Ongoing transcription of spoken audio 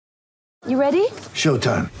You ready?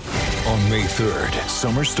 Showtime. On May 3rd,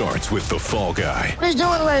 summer starts with The Fall Guy. Let's do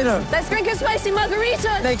it later. Let's drink a spicy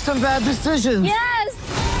margarita. Make some bad decisions.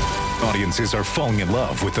 Yes! Audiences are falling in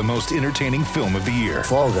love with the most entertaining film of the year.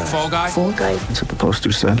 Fall Guy. Fall Guy? Fall guy. That's what the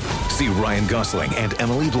poster said. See Ryan Gosling and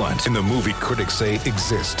Emily Blunt in the movie critics say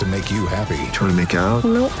exists to make you happy. Trying to make it out?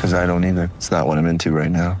 Nope. Because I don't either. It's not what I'm into right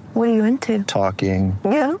now. What are you into? Talking.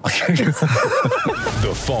 Yeah.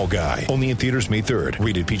 The Fall Guy. Only in theaters May 3rd.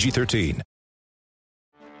 Rated PG-13.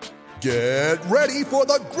 Get ready for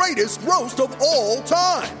the greatest roast of all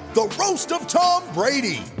time. The Roast of Tom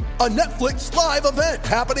Brady. A Netflix live event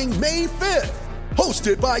happening May 5th.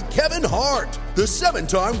 Hosted by Kevin Hart. The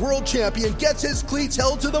 7-time world champion gets his cleats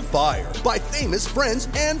held to the fire by famous friends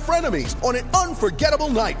and frenemies on an unforgettable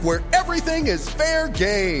night where everything is fair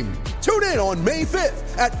game. Tune in on May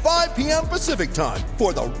 5th at 5 p.m. Pacific time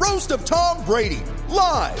for the Roast of Tom Brady.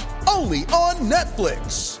 Live only on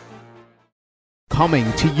Netflix.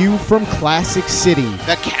 Coming to you from Classic City,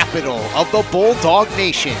 the capital of the Bulldog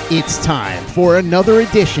Nation. It's time for another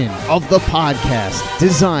edition of the podcast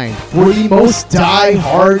designed for the most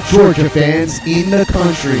die-hard Georgia fans in the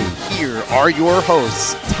country. Here are your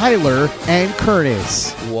hosts, Tyler and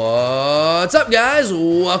Curtis. What's up, guys?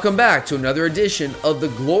 Welcome back to another edition of the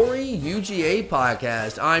Glory UGA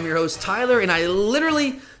podcast. I'm your host, Tyler, and I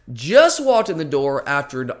literally just walked in the door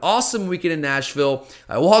after an awesome weekend in Nashville.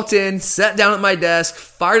 I walked in, sat down at my desk,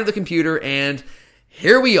 fired up the computer, and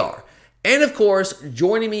here we are. And of course,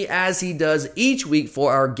 joining me as he does each week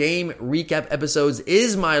for our game recap episodes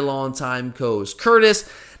is my longtime co-host,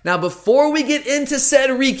 Curtis. Now, before we get into said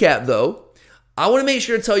recap, though, I want to make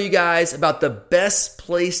sure to tell you guys about the best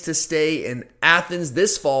place to stay in Athens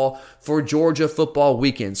this fall for Georgia football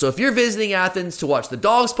weekend. So if you're visiting Athens to watch the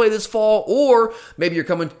Dogs play this fall, or maybe you're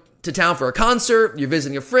coming to town for a concert, you're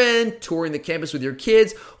visiting a friend, touring the campus with your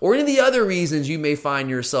kids, or any of the other reasons you may find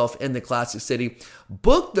yourself in the Classic City,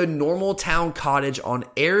 book the Normal Town Cottage on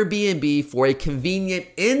Airbnb for a convenient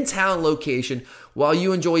in-town location while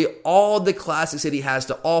you enjoy all the Classic City has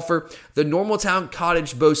to offer. The Normal Town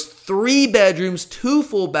Cottage boasts 3 bedrooms, 2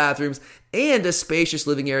 full bathrooms, and a spacious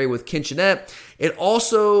living area with kitchenette. It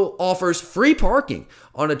also offers free parking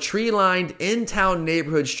on a tree-lined in-town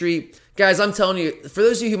neighborhood street. Guys, I'm telling you, for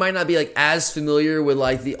those of you who might not be as familiar with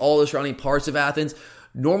all the surrounding parts of Athens,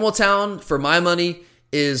 Normal Town, for my money,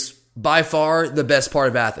 is by far the best part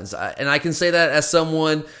of Athens. And I can say that as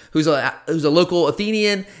someone who's a local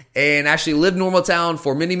Athenian and actually lived in Normal Town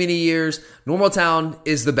for many, many years. Normal Town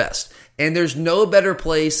is the best. And there's no better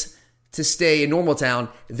place to stay in Normal Town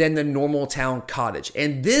than the Normal Town Cottage.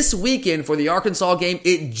 And this weekend for the Arkansas game,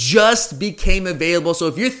 it just became available. So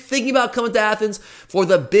if you're thinking about coming to Athens for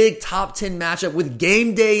the big top 10 matchup with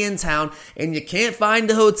game day in town and you can't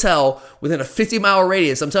find a hotel within a 50-mile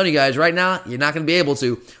radius, I'm telling you guys right now, you're not going to be able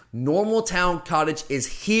to. Normal Town Cottage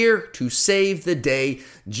is here to save the day.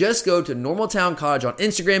 Just go to Normal Town Cottage on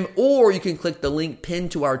Instagram, or you can click the link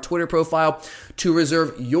pinned to our Twitter profile to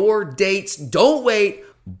reserve your dates. Don't wait.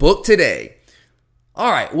 Book today.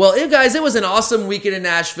 All right. Well, guys, it was an awesome weekend in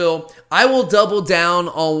Nashville. I will double down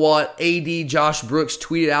on what AD Josh Brooks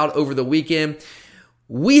tweeted out over the weekend.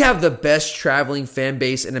 We have the best traveling fan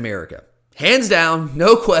base in America. Hands down,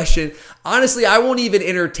 no question. Honestly, I won't even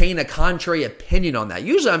entertain a contrary opinion on that.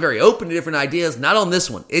 Usually I'm very open to different ideas. Not on this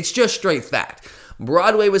one. It's just straight fact.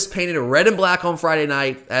 Broadway was painted red and black on Friday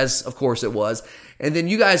night, as of course it was. And then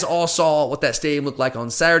you guys all saw what that stadium looked like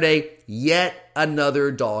on Saturday. Yet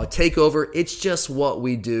another dog takeover. It's just what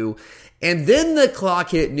we do. And then the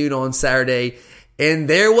clock hit noon on Saturday, and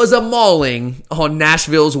there was a mauling on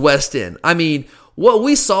Nashville's West End. I mean, what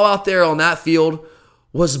we saw out there on that field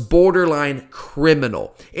was borderline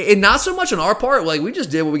criminal. And not so much on our part, we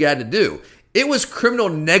just did what we had to do. It was criminal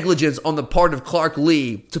negligence on the part of Clark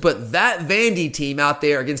Lee to put that Vandy team out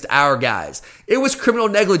there against our guys. It was criminal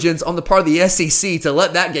negligence on the part of the SEC to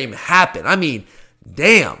let that game happen. I mean,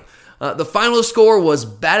 damn. The final score was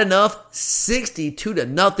bad enough,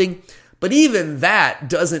 62-0. But even that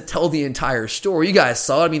doesn't tell the entire story. You guys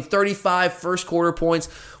saw it. I mean, 35 first quarter points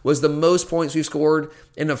was the most points we've scored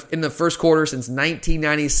in the first quarter since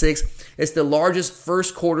 1996. It's the largest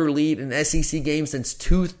first quarter lead in an SEC game since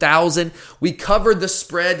 2000. We covered the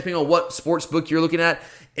spread, depending on what sports book you're looking at,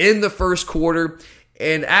 in the first quarter.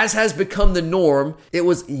 And as has become the norm, it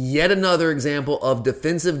was yet another example of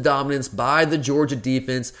defensive dominance by the Georgia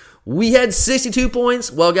defense. We had 62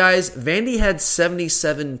 points. Well, guys, Vandy had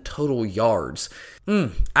 77 total yards.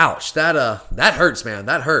 Ouch. That hurts, man.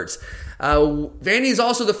 That hurts. Vandy is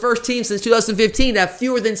also the first team since 2015 to have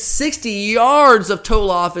fewer than 60 yards of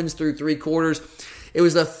total offense through 3 quarters. It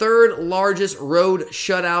was the third largest road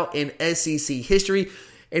shutout in SEC history.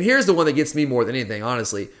 And here's the one that gets me more than anything,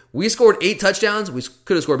 honestly. We scored 8 touchdowns. We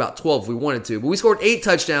could have scored about 12 if we wanted to, but we scored 8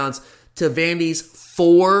 touchdowns to Vandy's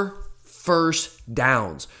 4 first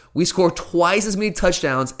downs. We scored twice as many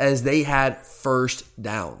touchdowns as they had first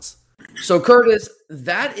downs. So, Curtis,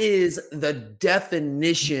 that is the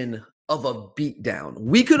definition of a beatdown.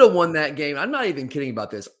 We could have won that game. I'm not even kidding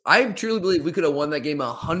about this. I truly believe we could have won that game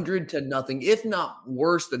 100-0, if not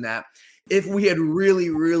worse than that, if we had really,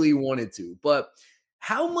 really wanted to. But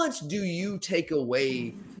how much do you take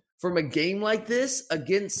away from a game like this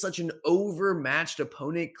against such an overmatched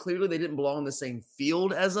opponent? Clearly, they didn't belong on the same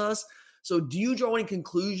field as us. So do you draw any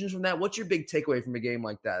conclusions from that? What's your big takeaway from a game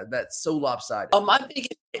like that that's so lopsided?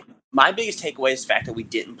 My biggest takeaway is the fact that we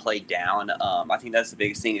didn't play down. I think that's the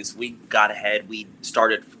biggest thing is we got ahead. We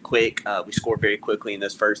started quick. We scored very quickly in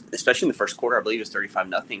this especially in the first quarter. I believe it was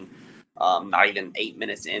 35-0. Not even 8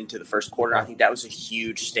 minutes into the first quarter. I think that was a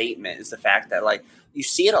huge statement, is the fact that, like, you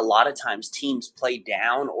see it a lot of times, teams play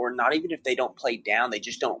down, or not even if they don't play down, they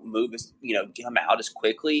just don't move as, come out as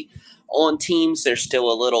quickly. On teams, they're still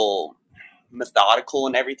a little methodical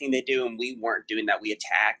in everything they do, and we weren't doing that. We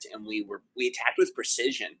attacked, and we attacked with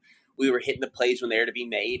precision. We were hitting the plays when they were to be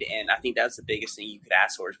made, and I think that's the biggest thing you could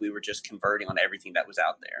ask for, is we were just converting on everything that was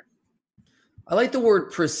out there. I like the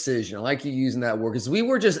word precision. I like you using that word, because we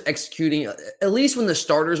were just executing, at least when the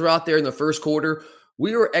starters were out there in the first quarter,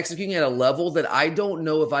 we were executing at a level that I don't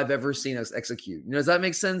know if I've ever seen us execute. Does that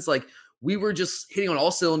make sense? Like, we were just hitting on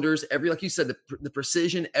all cylinders. Like you said, the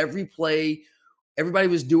precision, every play, everybody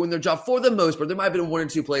was doing their job for the most part. There might have been 1 or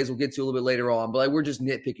 2 plays we'll get to a little bit later on, but like, we're just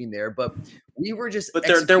nitpicking there. But we were just But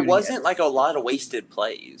there wasn't like a lot of wasted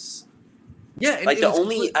plays. Yeah. Like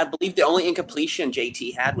I believe the only incompletion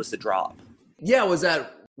JT had was the drop. Yeah, was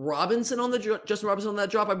that Robinson on Justin Robinson on that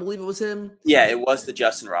drop? I believe it was him. Yeah, it was the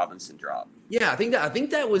Justin Robinson drop. Yeah, I think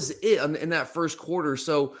that was it in that first quarter.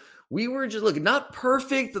 So we were just not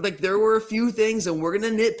perfect. Like, there were a few things, and we're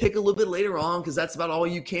gonna nitpick a little bit later on, because that's about all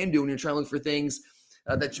you can do when you're trying to look for things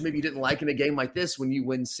that maybe you didn't like in a game like this when you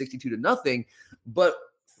win 62-0. But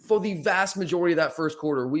for the vast majority of that first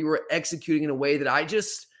quarter, we were executing in a way that I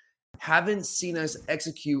just haven't seen us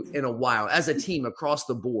execute in a while as a team across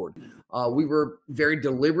the board. We were very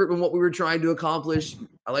deliberate in what we were trying to accomplish.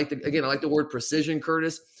 I like the word precision,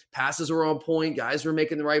 Curtis. Passes were on point. Guys were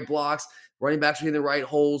making the right blocks. Running backs were hitting the right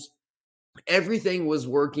holes. Everything was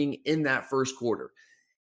working in that first quarter.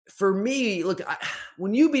 For me, look,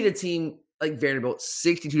 when you beat a team like Vanderbilt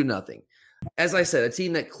 62-0, as I said, a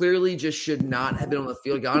team that clearly just should not have been on the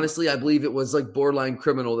field. Honestly, I believe it was like borderline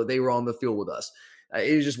criminal that they were on the field with us.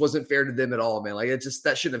 It just wasn't fair to them at all, man. Like,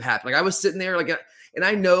 that shouldn't have happened. Like, I was sitting there, and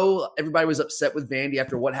I know everybody was upset with Vandy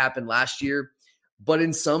after what happened last year, but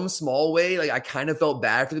in some small way, I kind of felt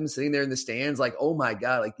bad for them sitting there in the stands. Like, oh my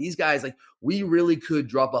God, these guys, we really could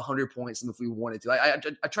drop 100 points if we wanted to. I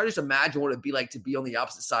try to just imagine what it'd be like to be on the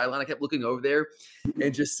opposite sideline. I kept looking over there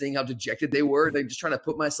and just seeing how dejected they were. They just trying to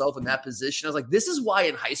put myself in that position. I was like, this is why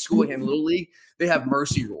in high school and Little League, they have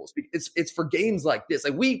mercy rules. It's for games like this.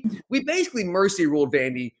 Like, we basically mercy ruled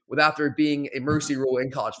Vandy without there being a mercy rule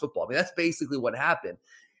in college football. I mean, that's basically what happened.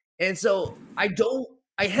 And so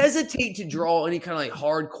I hesitate to draw any kind of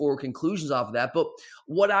hardcore conclusions off of that. But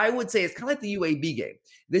what I would say is kind of like the UAB game.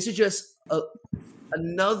 This is just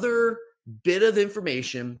another bit of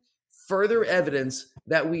information, further evidence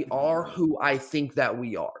that we are who I think that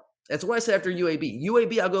we are. That's what I said after UAB.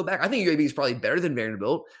 UAB, I'll go back. I think UAB is probably better than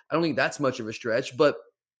Vanderbilt. I don't think that's much of a stretch, but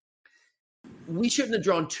we shouldn't have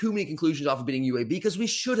drawn too many conclusions off of beating UAB, because we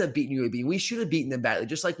should have beaten UAB. We should have beaten them badly,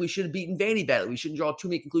 just like we should have beaten Vandy badly. We shouldn't draw too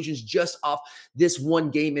many conclusions just off this one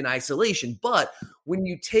game in isolation. But when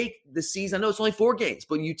you take the season, I know it's only 4 games,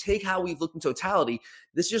 but you take how we've looked in totality,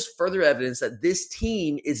 this is just further evidence that this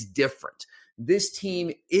team is different. This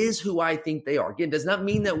team is who I think they are. Again, does not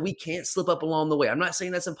mean that we can't slip up along the way. I'm not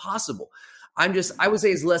saying that's impossible. I would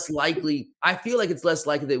say it's less likely. I feel like it's less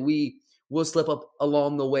likely that we will slip up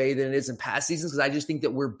along the way than it is in past seasons, because I just think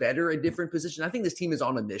that we're better at different positions. I think this team is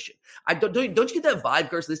on a mission. Don't you get that vibe,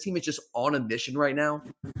 Curse? This team is just on a mission right now?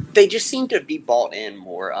 They just seem to be bought in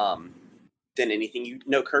more than anything.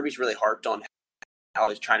 Kirby's really harped on how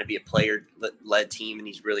he's trying to be a player-led team, and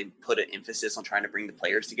he's really put an emphasis on trying to bring the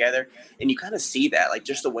players together. And you kind of see that,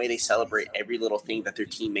 just the way they celebrate every little thing that their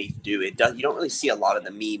teammates do. You don't really see a lot of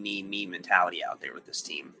the me mentality out there with this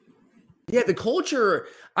team. Yeah, the culture,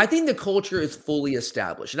 I think the culture is fully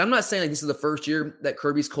established. And I'm not saying this is the first year that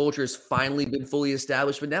Kirby's culture has finally been fully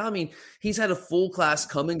established, but now, he's had a full class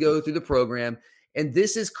come and go through the program, and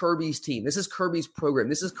this is Kirby's team. This is Kirby's program.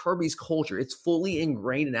 This is Kirby's culture. It's fully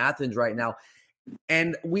ingrained in Athens right now.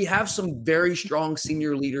 And we have some very strong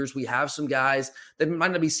senior leaders. We have some guys that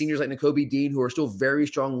might not be seniors like Nakobe Dean, who are still very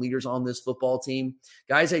strong leaders on this football team.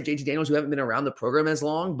 Guys like JT Daniels, who haven't been around the program as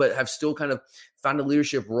long, but have still kind of found a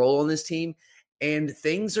leadership role on this team. And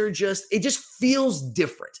things are it just feels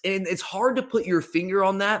different. And it's hard to put your finger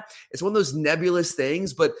on that. It's one of those nebulous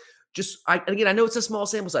things, but again, I know it's a small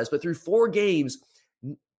sample size, but through 4 games,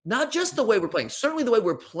 not just the way we're playing, certainly the way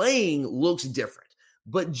we're playing looks different,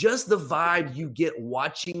 but just the vibe you get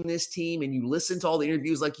watching this team, and you listen to all the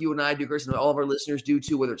interviews like you and I do, Chris, and all of our listeners do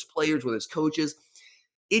too, whether it's players, whether it's coaches,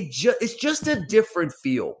 it's just a different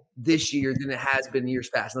feel this year than it has been in years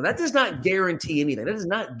past. Now, that does not guarantee anything. That does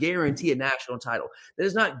not guarantee a national title. That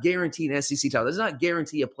does not guarantee an SEC title. That does not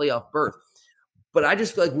guarantee a playoff berth. But I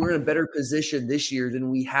just feel like we're in a better position this year than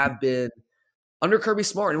we have been under Kirby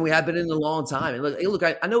Smart, and we have been in a long time. And look,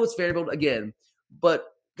 I know it's Vanderbilt again,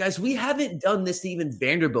 but guys, we haven't done this to even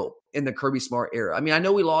Vanderbilt in the Kirby Smart era. I mean, I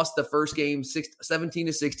know we lost the first game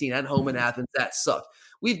 17-16 at home in Athens. That sucked.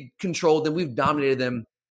 We've controlled them. We've dominated them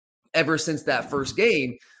ever since that first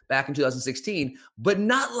game back in 2016, but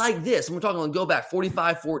not like this. And we're talking go back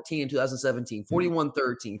 45-14 in 2017,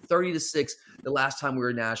 41-13, 30-6 the last time we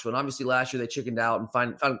were in Nashville. And obviously last year they chickened out and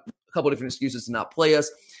found a couple of different excuses to not play us.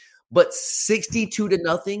 But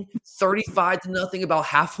 62-0, 35-0 about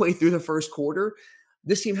halfway through the first quarter.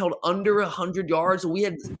 This team held under 100 yards. We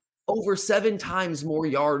had over 7 times more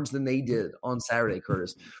yards than they did on Saturday,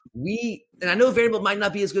 Curtis. And I know Vanderbilt might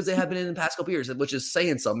not be as good as they have been in the past couple years, which is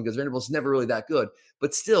saying something because Vanderbilt's never really that good.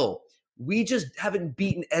 But still, we just haven't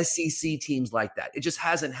beaten SEC teams like that. It just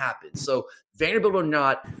hasn't happened. So Vanderbilt or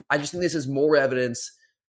not, I just think this is more evidence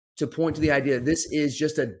to point to the idea that this is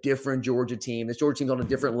just a different Georgia team. This Georgia team's on a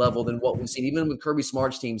different level than what we've seen, even with Kirby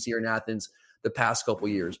Smart's teams here in Athens the past couple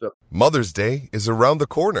of years. But Mother's Day is around the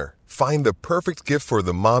corner. Find the perfect gift for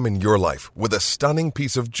the mom in your life with a stunning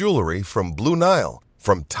piece of jewelry from Blue Nile.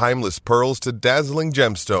 From timeless pearls to dazzling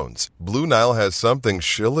gemstones, Blue Nile has something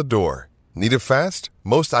she'll adore. Need it fast?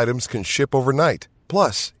 Most items can ship overnight.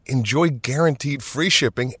 Plus, enjoy guaranteed free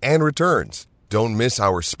shipping and returns. Don't miss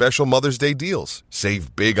our special Mother's Day deals.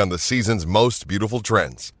 Save big on the season's most beautiful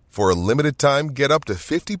trends. For a limited time, get up to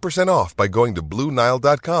 50% off by going to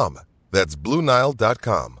BlueNile.com. That's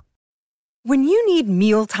BlueNile.com. When you need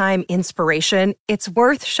mealtime inspiration, it's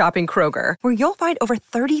worth shopping Kroger, where you'll find over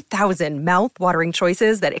 30,000 mouth-watering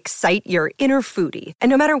choices that excite your inner foodie. And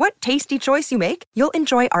no matter what tasty choice you make, you'll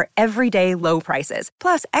enjoy our everyday low prices,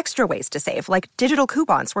 plus extra ways to save, like digital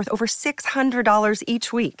coupons worth over $600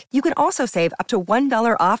 each week. You can also save up to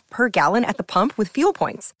 $1 off per gallon at the pump with fuel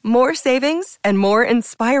points. More savings and more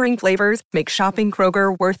inspiring flavors make shopping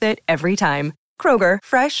Kroger worth it every time. Kroger,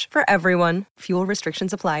 fresh for everyone. Fuel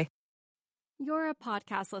restrictions apply. You're a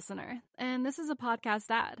podcast listener, and this is a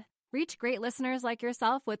podcast ad. Reach great listeners like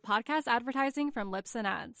yourself with podcast advertising from Libsyn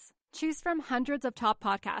Ads. Choose from hundreds of top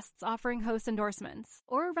podcasts offering host endorsements,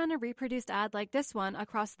 or run a reproduced ad like this one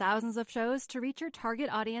across thousands of shows to reach your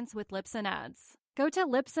target audience with Libsyn Ads. Go to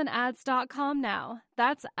libsynads.com now.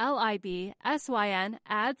 That's LIBSYN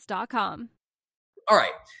ads.com. all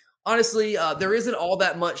right, honestly, there isn't all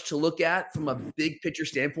that much to look at from a big picture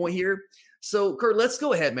standpoint here. So, Kurt, let's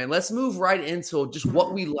go ahead, man. Let's move right into just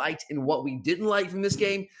what we liked and what we didn't like from this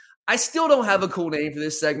game. I still don't have a cool name for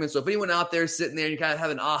this segment. So if anyone out there sitting there and you kind of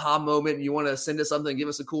have an aha moment and you want to send us something, give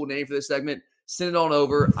us a cool name for this segment, send it on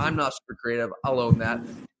over. I'm not super creative. I'll own that.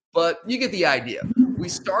 But you get the idea. We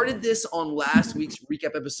started this on last week's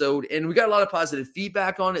recap episode, and we got a lot of positive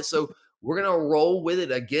feedback on it. So we're going to roll with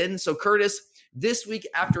it again. So, Curtis, this week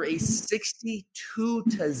after a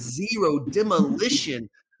 62-0 demolition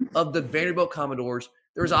of the Vanderbilt Commodores,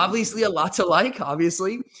 there's obviously a lot to like,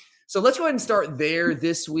 obviously. So let's go ahead and start there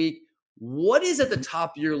this week. What is at the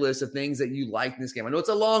top of your list of things that you like in this game? I know it's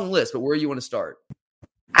a long list, but where do you want to start?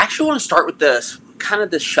 I actually want to start with this kind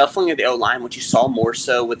of the shuffling of the O-line, which you saw more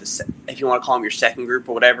so with the, if you want to call them your second group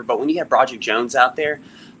or whatever. But when you have Broderick Jones out there,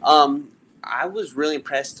 I was really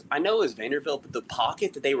impressed. I know it was Vanderbilt, but the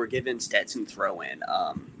pocket that they were giving Stetson throw in,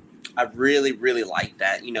 I really, really liked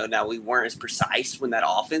that. You know, now we weren't as precise when that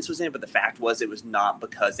offense was in, but the fact was it was not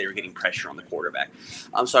because they were getting pressure on the quarterback.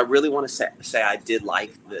 So I really want to say I did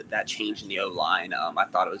like that change in the O-line. I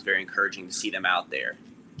thought it was very encouraging to see them out there.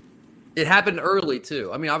 It happened early,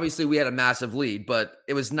 too. I mean, obviously we had a massive lead, but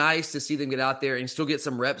it was nice to see them get out there and still get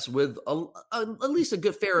some reps with at least a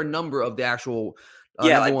good fair number of the actual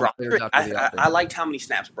like Broderick, I liked how many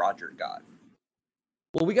snaps Broderick got.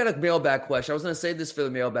 Well, we got a mailbag question. I was going to save this for the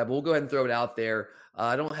mailbag, but we'll go ahead and throw it out there.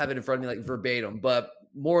 I don't have it in front of me like verbatim, but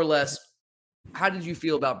more or less, how did you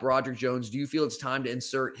feel about Broderick Jones? Do you feel it's time to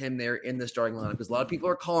insert him there in the starting lineup? Because a lot of people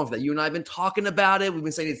are calling for that. You and I have been talking about it. We've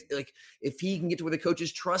been saying it's like if he can get to where the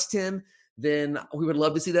coaches trust him, then we would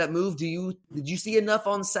love to see that move. Did you see enough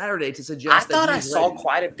on Saturday to suggest that? I thought I saw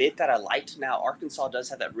quite a bit that I liked. Now, Arkansas does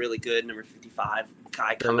have that really good number 55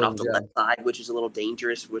 guy coming off the left side, which is a little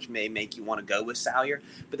dangerous, which may make you want to go with Salyer.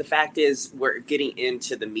 But the fact is, we're getting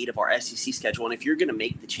into the meat of our SEC schedule, and if you're going to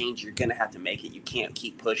make the change, you're going to have to make it. You can't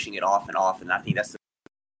keep pushing it off and off, and I think that's the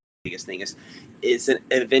biggest thing is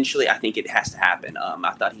eventually I think it has to happen.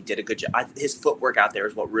 I thought he did a good job. His footwork out there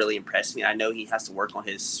is what really impressed me. I know he has to work on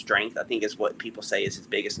his strength. I think is what people say is his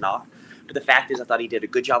biggest knock. But the fact is, I thought he did a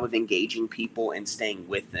good job of engaging people and staying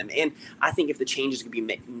with them. And I think if the changes could be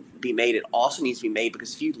made, it also needs to be made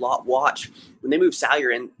because if you watch when they moved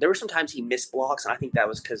Salyer in, there were some times he missed blocks, and I think that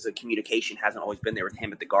was because the communication hasn't always been there with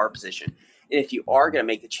him at the guard position. And if you are going to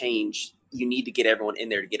make the change, you need to get everyone in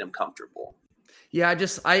there to get them comfortable. Yeah,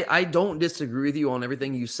 I don't disagree with you on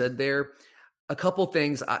everything you said there. A couple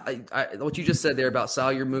things. What you just said there about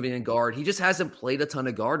Salyer moving in guard, he just hasn't played a ton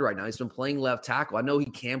of guard right now. He's been playing left tackle. I know he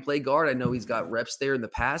can play guard. I know he's got reps there in the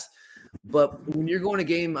past. But when you're going to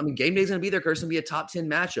game, I mean, game day's going to be there. It's going to be a top 10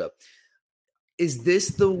 matchup. Is this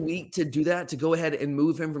the week to do that, to go ahead and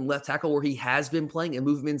move him from left tackle where he has been playing and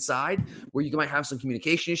move him inside where you might have some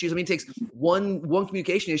communication issues? I mean, it takes one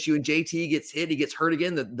communication issue and JT gets hit, he gets hurt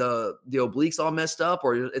again, the obliques all messed up,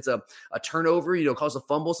 or it's a turnover, cause a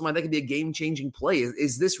fumble, something that could be a game-changing play.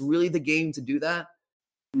 Is this really the game to do that?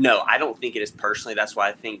 No, I don't think it is personally. That's why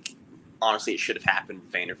I think, honestly, it should have happened in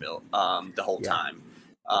Vanderbilt the whole time.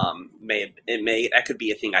 That could be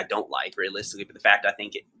a thing I don't like realistically, but the fact I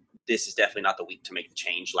think this is definitely not the week to make the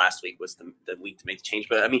change. Last week was the week to make the change.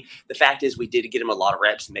 But, I mean, the fact is we did get him a lot of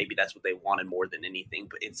reps, and maybe that's what they wanted more than anything.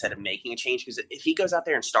 But instead of making a change, because if he goes out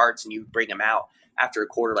there and starts and you bring him out after a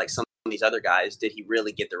quarter like some of these other guys, did he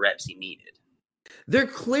really get the reps he needed? They're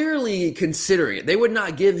clearly considering it. They would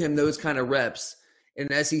not give him those kind of reps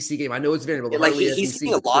in an SEC game. I know it's Vanderbilt. Like he's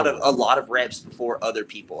getting a lot of reps before other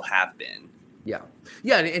people have been. Yeah.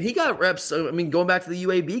 Yeah, and he got reps. I mean, going back to the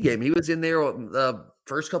UAB game, he was in there the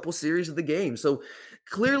first couple series of the game. So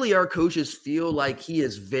clearly our coaches feel like he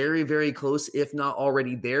is very, very close, if not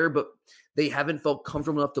already there, but they haven't felt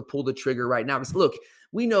comfortable enough to pull the trigger right now. Because look,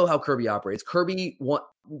 we know how Kirby operates. The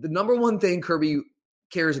number one thing Kirby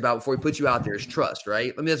cares about before he puts you out there is trust,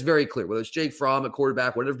 right? I mean, that's very clear. Whether it's Jake Fromm at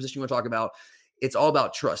quarterback, whatever position you want to talk about, it's all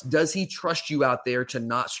about trust. Does he trust you out there to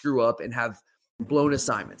not screw up and have blown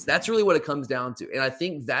assignments? That's really what it comes down to. And I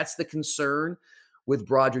think that's the concern with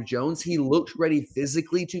Broderick Jones. He looks ready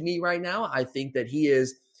physically to me right now. I think that he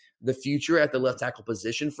is the future at the left tackle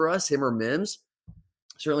position for us, him or Mims.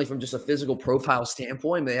 Certainly from just a physical profile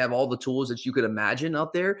standpoint, they have all the tools that you could imagine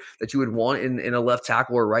out there that you would want in a left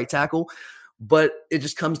tackle or right tackle. But it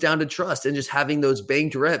just comes down to trust and just having those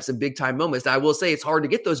banked reps in big-time moments. Now, I will say it's hard to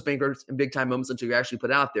get those banked reps in big-time moments until you actually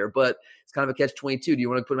put out there, but it's kind of a catch-22. Do you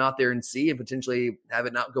want to put them out there and see and potentially have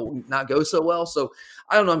it not go so well? So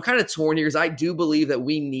I don't know. I'm kind of torn here because I do believe that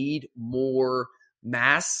we need more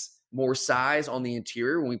mass, more size on the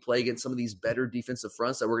interior when we play against some of these better defensive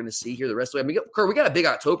fronts that we're going to see here the rest of the way. I mean, Kurt, we got a big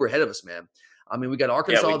October ahead of us, man. I mean, we got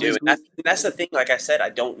Arkansas. Yeah, we do. That's the thing. Like I said, I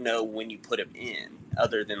don't know when you put him in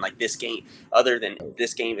other than this game. Other than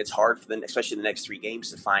this game, it's hard for them, especially the next three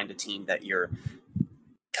games, to find a team that you're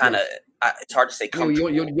kind of it's hard to say comfortable.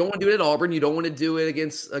 You don't want to do it at Auburn. You don't want to do it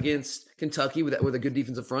against Kentucky with a good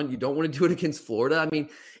defensive front. You don't want to do it against Florida. I mean,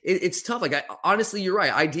 it's tough. Honestly, you're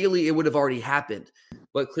right. Ideally, it would have already happened.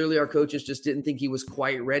 But clearly our coaches just didn't think he was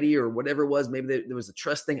quite ready or whatever it was. Maybe there was a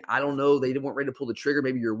trust thing. I don't know. They weren't ready to pull the trigger.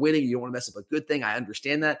 Maybe you're winning. You don't want to mess up a good thing. I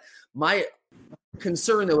understand that. My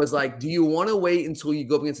concern, though, is do you want to wait until you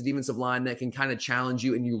go up against a defensive line that can kind of challenge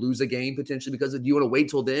you and you lose a game potentially because do you want to wait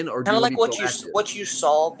till then? Or do kind you of like what you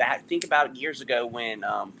saw back, think about years ago when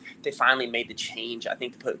they finally made the change, I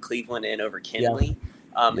think, to put Cleveland in over Kinley.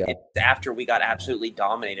 Yeah. After we got absolutely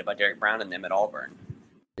dominated by Derek Brown and them at Auburn.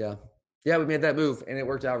 Yeah. Yeah, we made that move, and it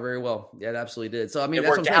worked out very well. Yeah, it absolutely did. So, I mean,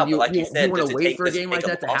 that's what I'm saying. You want to wait for a game like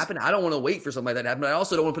that to happen? I don't want to wait for something like that to happen, but I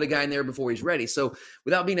also don't want to put a guy in there before he's ready. So,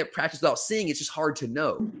 without being at practice, without seeing, it's just hard to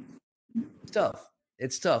know. It's tough.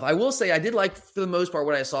 It's tough. I will say I did like, for the most part,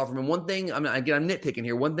 what I saw from him. One thing, I'm nitpicking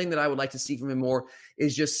here. One thing that I would like to see from him more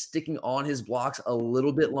is just sticking on his blocks a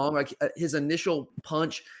little bit longer. Like his initial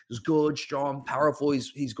punch is good, strong, powerful.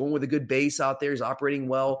 He's going with a good base out there. He's operating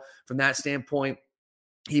well from that standpoint.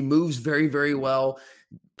 He moves very, very well.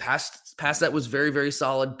 Past that was very, very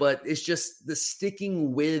solid, but it's just the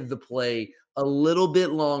sticking with the play a little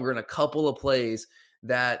bit longer in a couple of plays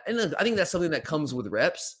and I think that's something that comes with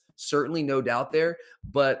reps, certainly no doubt there,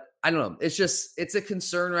 but I don't know. It's a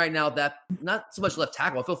concern right now that not so much left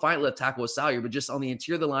tackle. I feel fine at left tackle with Salyer, but just on the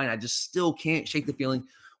interior of the line, I just still can't shake the feeling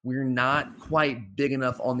we're not quite big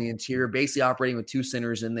enough on the interior, basically operating with 2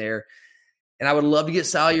 centers in there. And I would love to get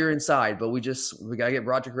Salyer inside, but we got to get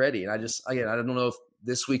Broderick ready. And I don't know if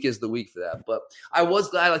this week is the week for that. But I was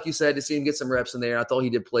glad, like you said, to see him get some reps in there. And I thought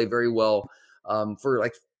he did play very well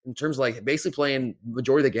in terms of basically playing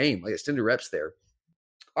majority of the game, extended reps there.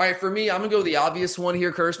 All right, for me, I'm going to go the obvious one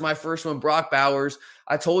here, Curse. My first one, Brock Bowers.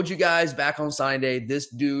 I told you guys back on Sunday, this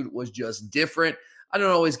dude was just different. I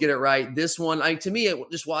don't always get it right. This one, to me,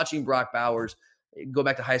 just watching Brock Bowers go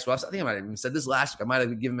back to high school, I think I might have even said this last week. I might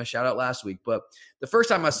have given him a shout out last week. But the first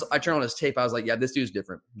time I turned on his tape, I was like, yeah, this dude's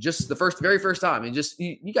different. Just the very first time. And just,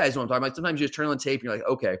 you guys know what I'm talking about. Sometimes you just turn on the tape and you're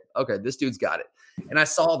like, okay, this dude's got it. And I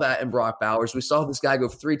saw that in Brock Bowers. We saw this guy go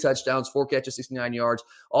for 3 touchdowns, 4 catches, 69 yards.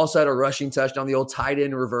 Also had a rushing touchdown, the old tight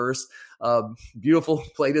end reverse. Beautiful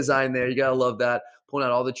play design there. You got to love that. Pulling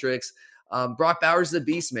out all the tricks. Brock Bowers is a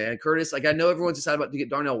beast, man. Curtis, I know everyone's excited about to get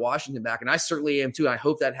Darnell Washington back, and I certainly am too. I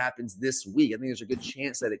hope that happens this week. I think there's a good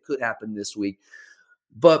chance that it could happen this week.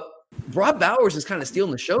 But Brock Bowers is kind of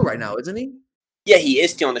stealing the show right now, isn't he? Yeah, he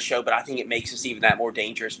is stealing the show, but I think it makes us even that more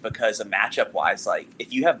dangerous because of matchup wise.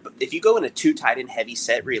 If you go in a 2 tight end heavy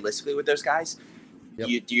set realistically with those guys,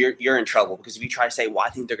 yep, you're in trouble because if you try to say, well, I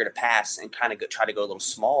think they're going to pass and kind of try to go a little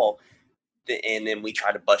small, and then we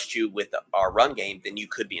try to bust you with our run game, then you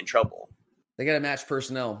could be in trouble. They got to match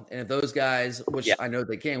personnel, and if those guys, which I know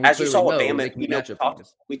they can, as you saw what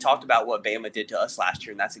Bama, we talked about what Bama did to us last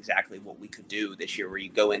year, and that's exactly what we could do this year, where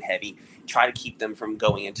you go in heavy, try to keep them from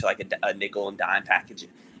going into a nickel and dime package,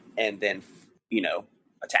 and then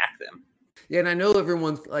attack them. Yeah, and I know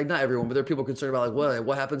everyone's not everyone, but there are people concerned about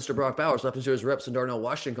what happens to Brock Bowers? What happens to his reps when Darnell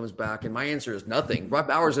Washington comes back? And my answer is nothing. Brock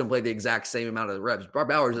Bowers is going to play the exact same amount of reps. Brock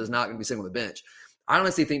Bowers is not going to be sitting on the bench. I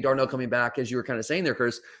honestly think Darnell coming back, as you were kind of saying there,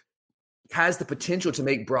 Curtis, has the potential to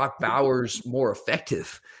make Brock Bowers more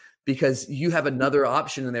effective because you have another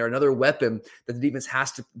option in there, another weapon that the defense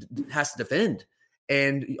has to defend.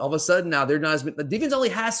 And all of a sudden now the defense only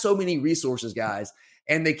has so many resources, guys,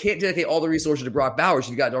 and they can't dedicate all the resources to Brock Bowers.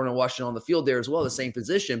 You've got Darnell Washington on the field there as well, the same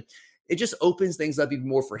position. It just opens things up even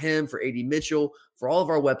more for him, for A.D. Mitchell, for all of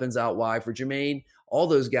our weapons out wide, for Jermaine, all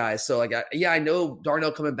those guys. So, I know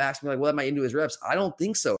Darnell coming back to me that might into his reps. I don't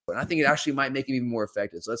think so. And I think it actually might make him even more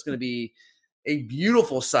effective. So that's going to be a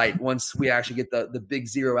beautiful sight once we actually get the big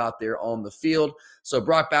 0 out there on the field. So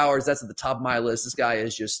Brock Bowers, that's at the top of my list. This guy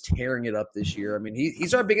is just tearing it up this year. I mean,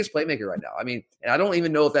 he's our biggest playmaker right now. I mean, and I don't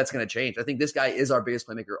even know if that's going to change. I think this guy is our biggest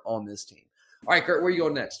playmaker on this team. All right, Kurt, where are you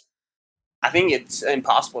going next? I think it's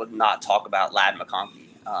impossible to not talk about Ladd McConkey.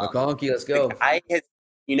 McConkey, let's go.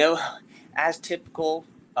 As typical,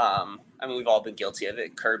 we've all been guilty of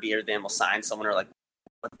it. Kirby or them will sign someone or what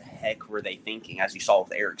the heck were they thinking, as you saw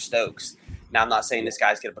with Eric Stokes. Now, I'm not saying this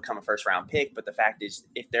guy's going to become a first-round pick, but the fact is,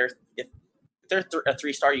 if they're a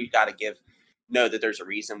 3-star, you've got to know that there's a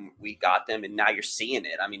reason we got them, and now you're seeing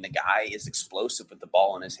it. I mean, the guy is explosive with the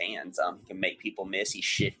ball in his hands. He can make people miss. He's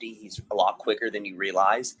shifty. He's a lot quicker than you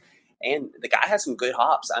realize. And the guy has some good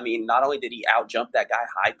hops. I mean, not only did he out-jump that guy,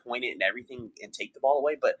 high-point it and everything and take the ball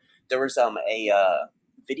away, but there was a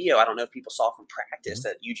video, I don't know if people saw from practice,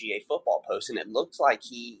 that UGA football post, and it looked like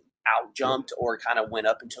he out-jumped or kind of went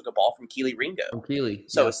up and took a ball from Keely Ringo.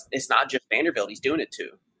 So it's not just Vanderbilt. He's doing it too.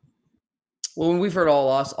 Well, we've heard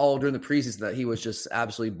all during the preseason that he was just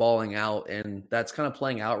absolutely balling out, and that's kind of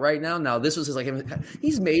playing out right now. Now, this was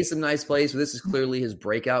he's made some nice plays, but this is clearly his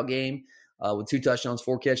breakout game. With 2 touchdowns,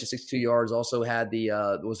 4 catches, 62 yards. Also had the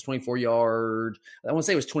 24-yard. I want to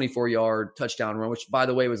say it was 24-yard touchdown run, which, by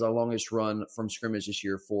the way, was our longest run from scrimmage this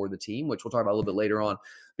year for the team, which we'll talk about a little bit later on.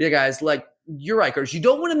 But yeah, guys, you're right, Curtis. You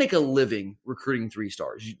don't want to make a living recruiting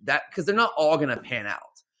 3-stars because they're not all going to pan out.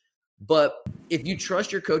 But if you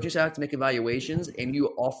trust your coaching staff to make evaluations and you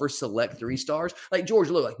offer select 3-stars, like George,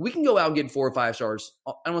 look, we can go out and get 4 or 5 stars.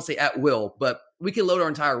 I don't want to say at will, but we can load our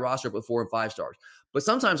entire roster up with 4 and 5 stars. But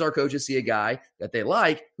sometimes our coaches see a guy that they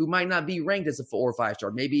like who might not be ranked as a 4 or 5 star.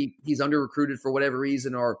 Maybe he's under-recruited for whatever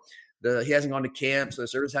reason, or he hasn't gone to camp, so the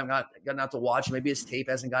service haven't gotten out to watch. Maybe his tape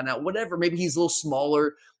hasn't gotten out, whatever. Maybe he's a little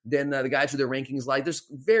smaller than the guys who their rankings like. There's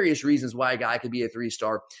various reasons why a guy could be a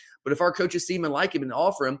 3-star. But if our coaches see him and like him and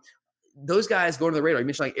offer him, those guys go to the radar. You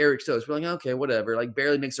mentioned Eric Stokes. We're okay, whatever.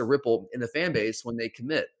 Barely makes a ripple in the fan base when they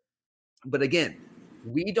commit. But again,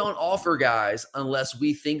 we don't offer guys unless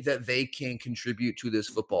we think that they can contribute to this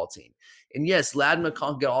football team. And yes, Ladd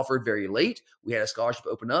McConkey got offered very late. We had a scholarship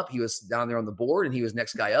open up. He was down there on the board, and he was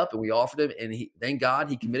next guy up, and we offered him. And thank God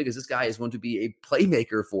he committed, because this guy is going to be a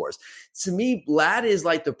playmaker for us. To me, Ladd is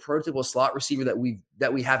like the prototypical slot receiver that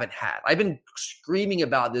we haven't had. I've been screaming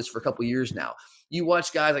about this for a couple of years now. You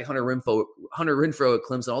watch guys like Hunter Renfrow at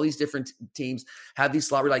Clemson, all these different teams have these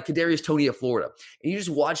slot, like Kadarius Toney at Florida. And you just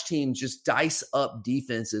watch teams just dice up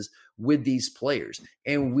defenses with these players.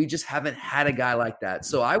 And we just haven't had a guy like that.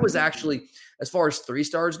 So I was actually, as far as 3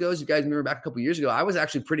 stars goes, you guys remember back a couple of years ago, I was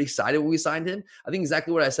actually pretty excited when we signed him. I think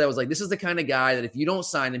exactly what I said. I was like, this is the kind of guy that if you don't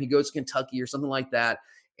sign him, he goes to Kentucky or something like that,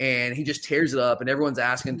 and he just tears it up, and everyone's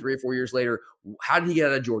asking 3 or 4 years later, how did he get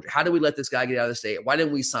out of Georgia? How did we let this guy get out of the state? Why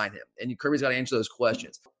didn't we sign him? And Kirby's got to answer those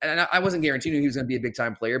questions. And I wasn't guaranteeing he was going to be a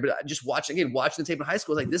big-time player, but just watching the tape in high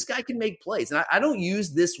school, I was like, this guy can make plays. And I don't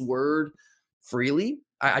use this word freely.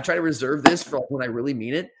 I try to reserve this for when I really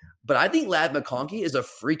mean it. But I think Ladd McConkey is a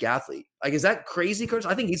freak athlete. Like, is that crazy, Curtis?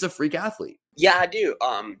 I think he's a freak athlete. Yeah, I do.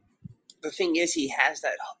 The thing is, he has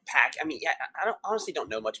that pack. I mean, yeah, I honestly don't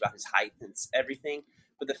know much about his height and everything.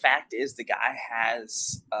 But the fact is, the guy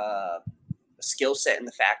has a skill set in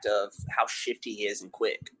the fact of how shifty he is and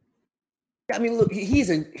quick. I mean, look,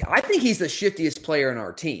 I think he's the shiftiest player in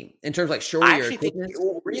our team in terms of like shorter. I actually think,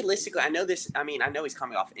 realistically, I know this. I mean, I know he's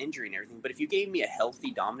coming off injury and everything, but if you gave me a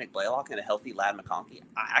healthy Dominic Blaylock and a healthy Ladd McConkey,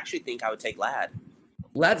 I actually think I would take Ladd.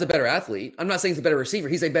 Ladd's a better athlete. I'm not saying he's a better receiver.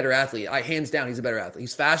 He's a better athlete. Hands down, he's a better athlete.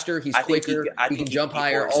 He's faster. He's quicker. He can jump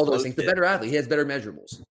higher. All those things. The better athlete. He has better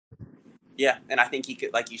measurables. Yeah, and I think he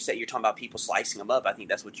could, like you said, you're talking about people slicing him up. I think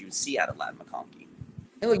that's what you would see out of Ladd McConkey.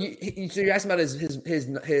 And look, so you're asking about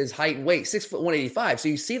his height and weight, 6 foot 185. So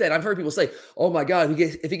you see that. I've heard people say, "Oh my God,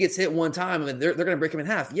 if he gets hit one time, I mean, they're going to break him in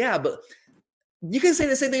half." Yeah, but you can say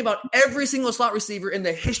the same thing about every single slot receiver in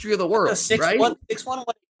the history of the world, right? 6'1",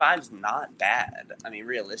 185 is not bad. I mean,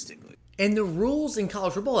 realistically. And the rules in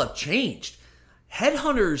college football have changed.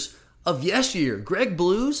 Headhunters of yesteryear, Greg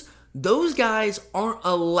Blues, those guys aren't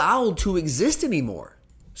allowed to exist anymore.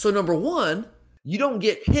 So number one, you don't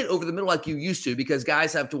get hit over the middle like you used to because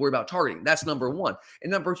guys have to worry about targeting. That's number one. And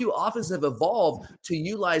number two, offenses have evolved to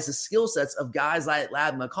utilize the skill sets of guys like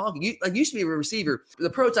Ladd McConkey. Used to be a receiver. The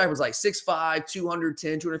prototype was like 6'5",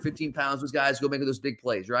 210, 215 pounds. Those guys go make those big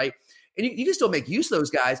plays, right? And you can still make use of those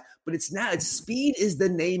guys, but it's speed is the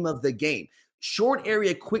name of the game. Short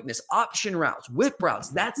area quickness, option routes, whip routes,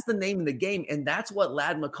 that's the name of the game. And that's what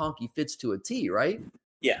Ladd McConkey fits to a T, right?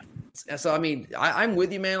 Yeah. So, I mean, I'm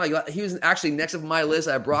with you, man. Like, he was actually next up on my list.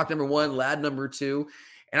 I have Brock number 1, Ladd number 2.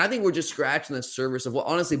 And I think we're just scratching the surface of what,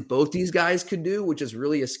 honestly, both these guys could do, which is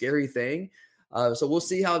really a scary thing. So we'll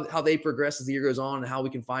see how they progress as the year goes on and how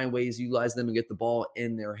we can find ways to utilize them and get the ball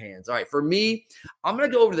in their hands. All right, for me, I'm going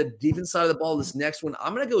to go over to the defense side of the ball. This next one,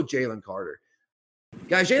 I'm going to go Jalen Carter.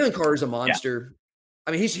 Guys, Jalen Carter's a monster. Yeah.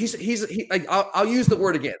 I mean, he's like, I'll use the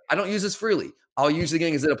word again. I don't use this freely. I'll use it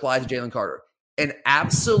again as it applies to Jalen Carter. An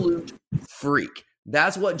absolute freak.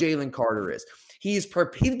 That's what Jalen Carter is. He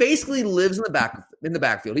basically lives in the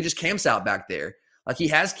backfield. He just camps out back there. Like, he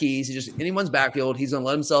has keys. He just anyone's backfield, he's going to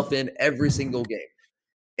let himself in every single game.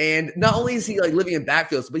 And not only is he like living in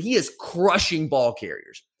backfields, but he is crushing ball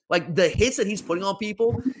carriers. Like, the hits that he's putting on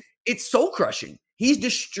people, it's soul crushing. He's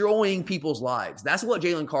destroying people's lives. That's what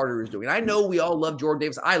Jalen Carter is doing. I know we all love Jordan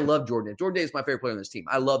Davis. I love Jordan Davis. Jordan Davis is my favorite player on this team.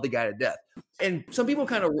 I love the guy to death. And some people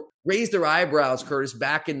kind of raised their eyebrows, Curtis,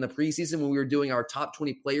 back in the preseason when we were doing our top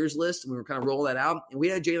 20 players list. And we were kind of rolling that out. And we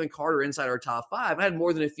had Jalen Carter inside our top 5. I had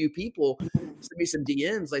more than a few people send me some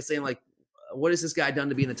DMs like saying, like, what has this guy done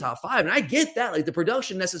to be in the top 5? And I get that. Like, the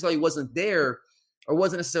production necessarily wasn't there or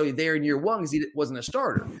wasn't necessarily there in year one because he wasn't a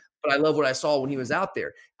starter. But I love what I saw when he was out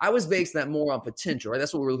there. I was basing that more on potential, right?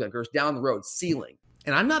 That's what we were looking at, Curtis, down the road, ceiling.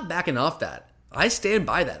 And I'm not backing off that. I stand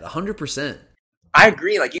by that 100%. I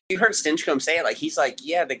agree. Like, you heard Stinchcomb say it. Like, he's like,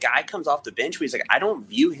 yeah, the guy comes off the bench, but he's like, I don't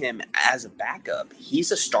view him as a backup.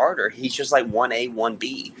 He's a starter. He's just like 1A,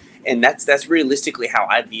 1B. And that's realistically how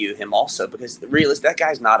I view him also, because that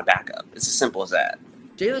guy's not a backup. It's as simple as that.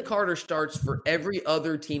 Jalen Carter starts for every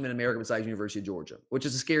other team in America besides University of Georgia, which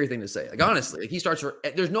is a scary thing to say. Like, honestly, like, he starts for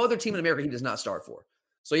 – there's no other team in America he does not start for.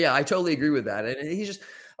 So, yeah, I totally agree with that. And he's just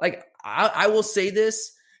 – like, I will say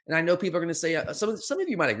this, and I know people are going to say some of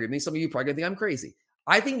you might agree with me. Some of you probably going to think I'm crazy.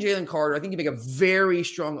 I think Jalen Carter – I think you make a very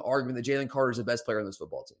strong argument that Jalen Carter is the best player on this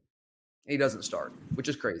football team. And he doesn't start, which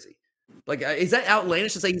is crazy. Like, is that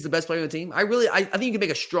outlandish to say he's the best player on the team? I think you can make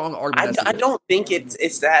a strong argument. I don't think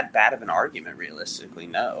it's that bad of an argument, realistically.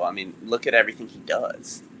 No. I mean, look at everything he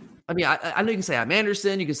does. I mean, I know you can say Adam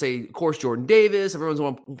Anderson. You can say, of course, Jordan Davis. Everyone's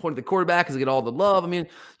going to point at the quarterback because they get all the love. I mean,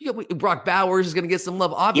 Brock Bowers is going to get some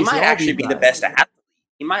love. Obviously, he might actually be the best athlete.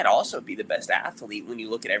 He might also be the best athlete when you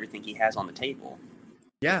look at everything he has on the table.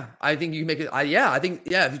 Yeah, I think you can make it.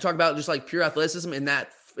 If you talk about just like pure athleticism in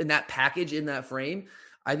that package, in that frame,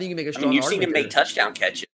 I think you make a strong argument. You've seen him make touchdown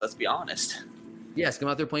catches. Let's be honest. Yes, come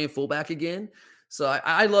out there playing fullback again. So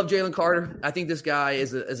I love Jalen Carter. I think this guy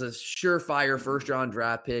is a surefire first-round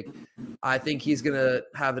draft pick. I think he's going to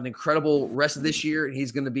have an incredible rest of this year, and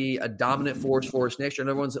he's going to be a dominant force for us next year.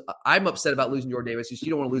 And I'm upset about losing Jordan Davis. You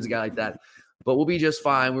don't want to lose a guy like that. But we'll be just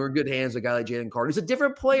fine. We're in good hands with a guy like Jalen Carter. He's a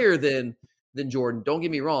different player than Jordan. Don't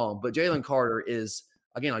get me wrong. But Jalen Carter is,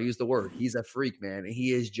 again, I'll use the word, he's a freak, man. And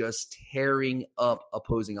he is just tearing up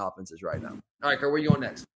opposing offenses right now. All right, Kurt, where are you going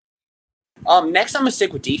next? Next, I'm going to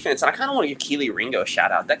stick with defense, and I kind of want to give Keely Ringo a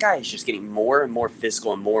shout-out. That guy is just getting more and more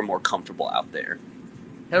physical and more comfortable out there.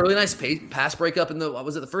 Had a really nice pass breakup in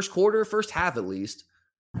the first quarter, first half at least?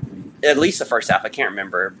 At least the first half. I can't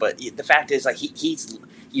remember. But the fact is, like,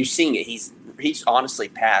 you're seeing it. He's honestly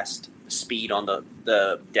past speed on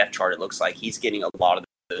the depth chart, it looks like. He's getting a lot of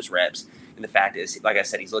those reps. And the fact is, like I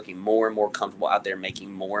said, he's looking more and more comfortable out there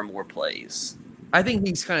making more and more plays. I think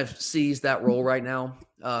he's kind of seized that role right now.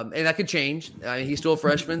 And that could change. He's still a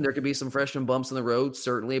freshman. There could be some freshman bumps in the road,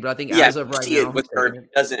 certainly. But I think as of right now, with Kirby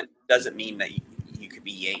doesn't mean that you could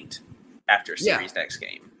be yanked after a series next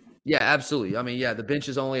game. Yeah, absolutely. I mean, the bench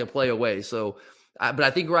is only a play away. So, but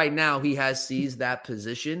I think right now he has seized that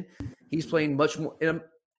position. He's playing much more.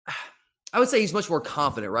 I would say he's much more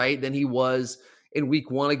confident, right, than he was in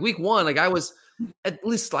week one. Like week one, I was at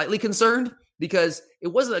least slightly concerned. Because it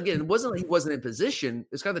wasn't like he wasn't in position.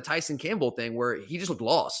 It's kind of the Tyson Campbell thing where he just looked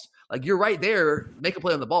lost. Like, you're right there, make a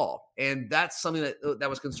play on the ball. And that's something that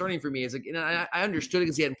was concerning for me. Is like, I understood it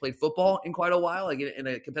because he hadn't played football in quite a while, like in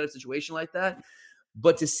a competitive situation like that.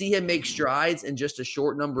 But to see him make strides in just a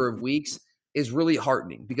short number of weeks is really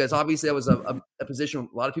heartening, because obviously that was a position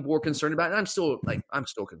a lot of people were concerned about. And I'm still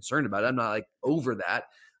concerned about it. I'm not like over that.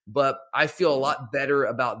 But I feel a lot better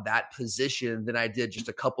about that position than I did just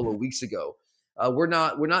a couple of weeks ago. We're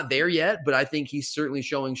not there yet, but I think he's certainly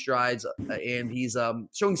showing strides, and he's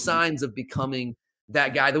showing signs of becoming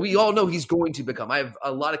that guy that we all know he's going to become. I have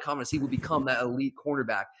a lot of confidence he will become that elite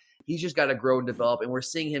cornerback. He's just got to grow and develop, and we're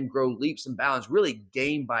seeing him grow leaps and bounds really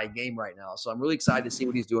game by game right now. So I'm really excited to see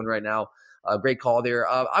what he's doing right now. Great call there.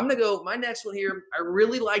 I'm going to go my next one here. I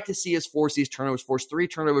really like to see us force these turnovers, force 3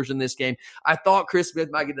 turnovers in this game. I thought Chris Smith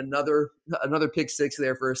might get another pick six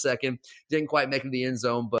there for a second. Didn't quite make it to the end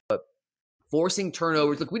zone, but forcing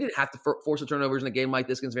turnovers. Look, we didn't have to force the turnovers in a game like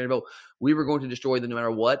this against Vanderbilt. We were going to destroy them no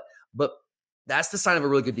matter what. But that's the sign of a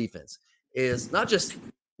really good defense, is not just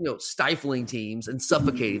stifling teams and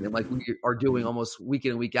suffocating them like we are doing almost week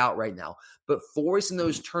in and week out right now, but forcing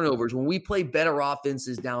those turnovers. When we play better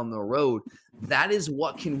offenses down the road, that is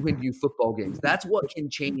what can win you football games. That's what can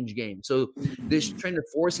change games. So this trend of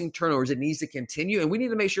forcing turnovers, it needs to continue, and we need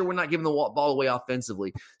to make sure we're not giving the ball away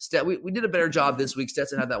offensively. We did a better job this week.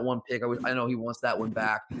 Stetson had that one pick. I know he wants that one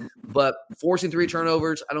back, but forcing 3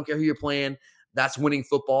 turnovers, I don't care who you're playing, that's winning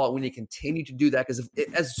football. We need to continue to do that, because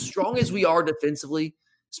as strong as we are defensively,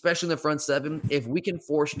 especially in the front seven, if we can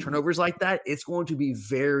force turnovers like that, it's going to be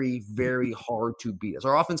very, very hard to beat us.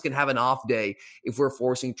 Our offense can have an off day if we're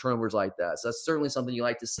forcing turnovers like that. So that's certainly something you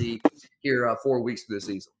like to see here 4 weeks through the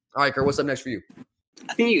season. All right, Kurt, what's up next for you?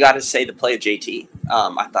 I think you got to say the play of JT.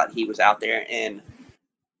 I thought he was out there, and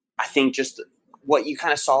I think just what you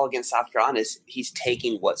kind of saw against South Carolina is he's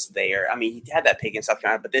taking what's there. I mean, he had that pick in South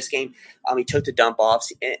Carolina, but this game, he took the dump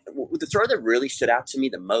offs. And the throw that really stood out to me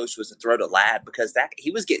the most was the throw to Ladd, because he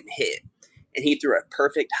was getting hit, and he threw a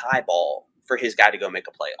perfect high ball for his guy to go make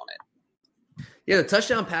a play on it. Yeah, the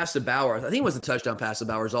touchdown pass to Bowers, I think it was the touchdown pass to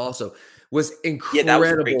Bowers also, was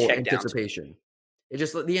incredible anticipation. It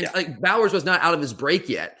just like Bowers was not out of his break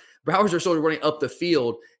yet. Bowers was sort of running up the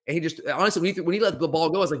field. And he just, honestly, when he let the ball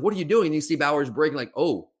go, I was like, what are you doing? And you see Bowers breaking, like,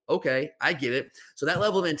 oh, okay, I get it. So that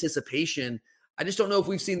level of anticipation, I just don't know if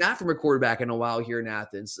we've seen that from a quarterback in a while here in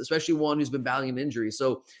Athens, especially one who's been battling an injury.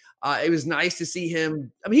 So it was nice to see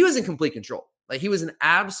him. I mean, he was in complete control. Like, he was in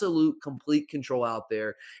absolute complete control out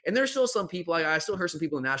there. And there's still some people, I still heard some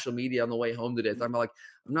people in national media on the way home today. I'm like,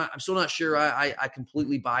 I'm still not sure I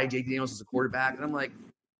completely buy JT Daniels as a quarterback. And I'm like,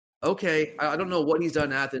 okay, I don't know what he's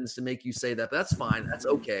done in Athens to make you say that, but that's fine. That's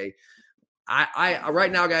okay. I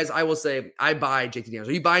right now, guys, I will say I buy JT Daniels.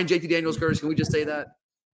 Are you buying JT Daniels, Curtis? Can we just say that?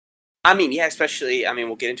 I mean, yeah, especially,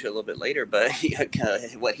 we'll get into it a little bit later, but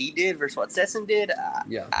what he did versus what Stetson did,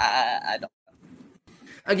 I don't know.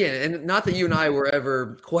 again, and not that you and I were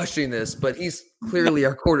ever questioning this, but he's clearly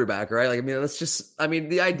our quarterback, right? Like, I mean,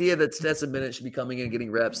 the idea that Stetson Bennett should be coming in and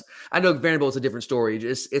getting reps. I know Vanderbilt's a different story.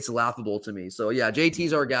 It's laughable to me. So yeah,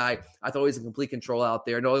 JT's our guy. I thought he was in complete control out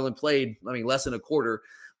there. No, he only played, less than a quarter,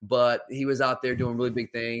 but he was out there doing really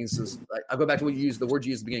big things. I'll go back to what you used, the word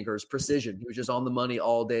you used at the beginning, Curtis, precision. He was just on the money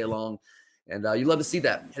all day long. And you love to see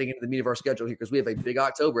that heading into the meat of our schedule here, because we have a big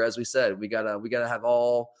October, as we said. We gotta have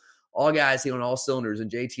all guys here on all cylinders, and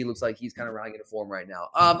JT looks like he's kind of rounding into form right now.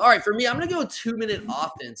 All right, for me, I'm going to go 2-minute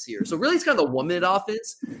offense here. So really, it's kind of the 1-minute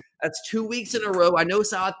offense. That's 2 weeks in a row. I know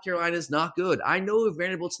South Carolina's not good. I know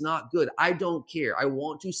Vanderbilt's not good. I don't care. I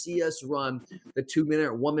want to see us run the 2-minute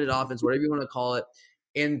or 1-minute offense, whatever you want to call it,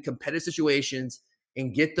 in competitive situations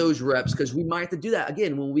and get those reps, because we might have to do that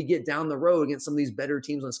again when we get down the road against some of these better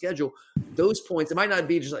teams on schedule. Those points, it might not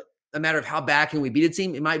be just like a matter of how bad can we beat a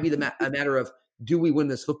team. It might be a matter of, do we win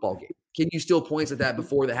this football game? Can you steal points at that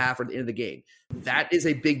before the half or the end of the game? That is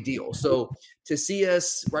a big deal. So to see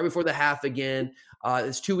us right before the half again,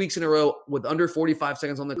 it's 2 weeks in a row with under 45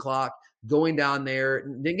 seconds on the clock, going down there,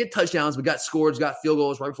 didn't get touchdowns, but got scores, got field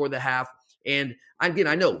goals right before the half. And again,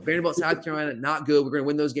 I know Vanderbilt, South Carolina, not good. We're going to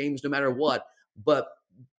win those games no matter what. But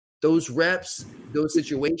those reps, those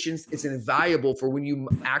situations, it's invaluable for when you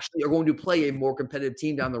actually are going to play a more competitive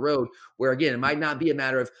team down the road, where, again, it might not be a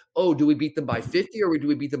matter of, do we beat them by 50 or do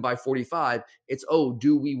we beat them by 45? It's,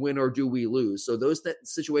 do we win or do we lose? So those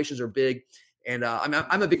situations are big. And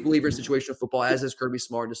I'm a big believer in situational football, as is Kirby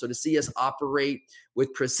Smart. So to see us operate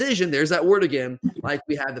with precision, there's that word again, like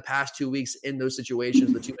we had the past 2 weeks in those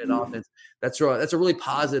situations, the 2-minute offense, that's a really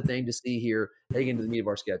positive thing to see here heading into the meat of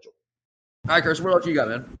our schedule. All right, Kirsten, what else you got,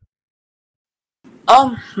 man?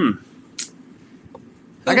 I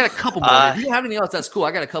got a couple more. If you have anything else, that's cool.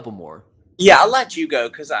 I got a couple more. Yeah, I'll let you go,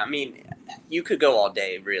 because, you could go all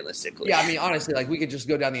day, realistically. Yeah, honestly, we could just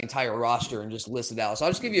go down the entire roster and just list it out. So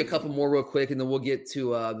I'll just give you a couple more real quick, and then we'll get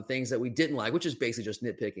to the things that we didn't like, which is basically just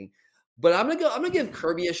nitpicking. But I'm gonna give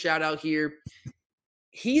Kirby a shout out here.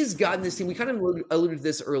 He's gotten this team. We kind of alluded to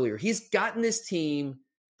this earlier. He's gotten this team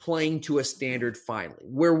playing to a standard finally,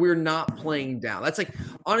 where we're not playing down. That's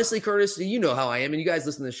honestly, Curtis, you know how I am, and you guys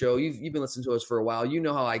listen to the show. You've been listening to us for a while. You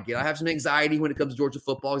know how I get. I have some anxiety when it comes to Georgia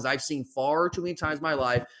football, because I've seen far too many times in my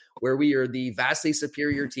life where we are the vastly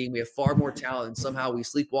superior team. We have far more talent, and somehow we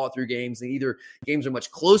sleepwalk through games, and either games are much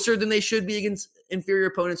closer than they should be against inferior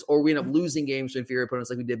opponents, or we end up losing games to inferior opponents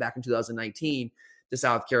like we did back in 2019 to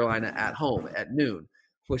South Carolina at home at noon,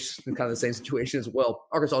 which is kind of the same situation as well.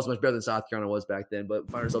 Arkansas is much better than South Carolina was back then, but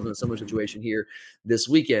find ourselves in a similar situation here this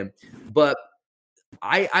weekend. But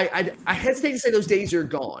I hesitate to say those days are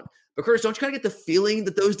gone. But Curtis, don't you kind of get the feeling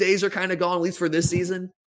that those days are kind of gone, at least for this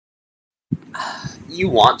season? You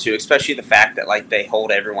want to, especially the fact that they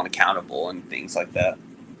hold everyone accountable and things like that.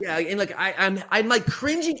 Yeah, and I'm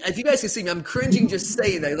cringing. If you guys can see me, I'm cringing just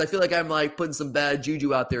saying that, because I feel like I'm putting some bad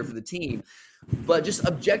juju out there for the team. But just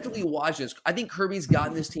objectively watching this, I think Kirby's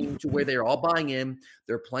gotten this team to where they're all buying in.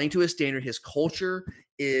 They're playing to his standard. His culture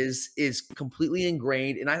is completely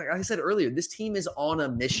ingrained. And like I said earlier, this team is on a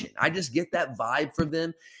mission. I just get that vibe from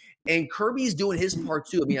them. And Kirby's doing his part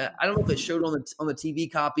too. I don't know if it showed on the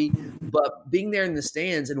TV copy, but being there in the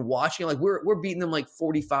stands and watching, we're beating them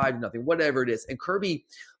 45-0, whatever it is. And Kirby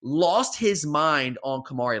lost his mind on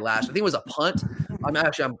Kamari last. I think it was a punt.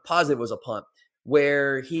 I'm positive it was a punt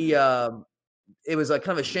where he it was kind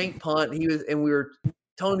of a shank punt. And we were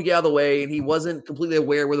telling him to get out of the way, and he wasn't completely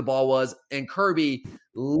aware where the ball was. And Kirby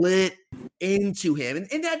lit into him,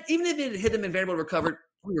 and that, even if it hit him and Vanderbilt recovered,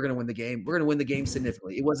 we were going to win the game. We're going to win the game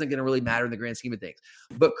significantly. It wasn't going to really matter in the grand scheme of things.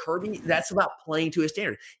 But Kirby, that's about playing to a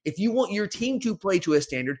standard. If you want your team to play to a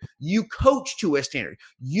standard, you coach to a standard.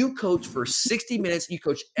 You coach for 60 minutes. You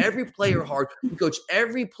coach every player hard. You coach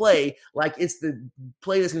every play like it's the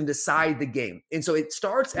play that's going to decide the game. And so it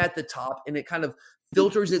starts at the top, and it kind of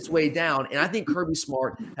filters its way down. And I think Kirby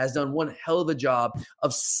Smart has done one hell of a job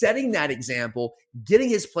of setting that example, getting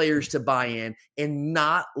his players to buy in, and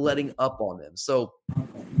not letting up on them. So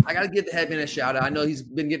I got to give the headman a shout out. I know he's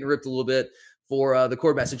been getting ripped a little bit for the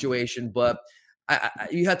quarterback situation, but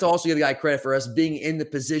you have to also give the guy credit for us being in the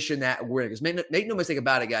position that we're in. Because make no mistake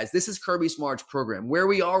about it, guys, this is Kirby Smart's program. Where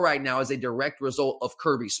we are right now is a direct result of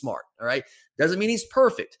Kirby Smart, all right? Doesn't mean he's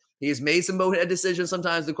perfect. He has made some bonehead decisions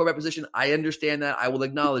sometimes in the quarterback position. I understand that. I will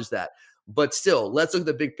acknowledge that. But still, let's look at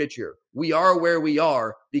the big picture. We are where we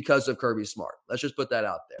are because of Kirby Smart. Let's just put that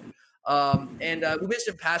out there. And we missed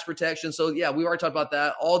in pass protection. So, yeah, we already talked about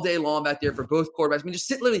that all day long back there for both quarterbacks.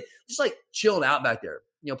 Just chilling out back there.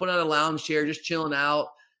 Putting on a lounge chair, just chilling out,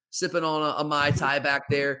 sipping on a Mai Tai back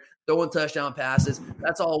there. throwing touchdown passes.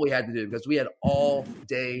 That's all we had to do because we had all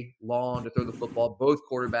day long to throw the football, both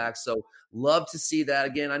quarterbacks. So love to see that.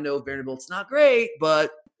 Again, I know Vanderbilt's not great,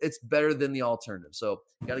 but it's better than the alternative. So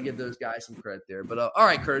got to give those guys some credit there. But all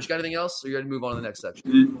right, Curtis, got anything else? Or you ready to move on to the next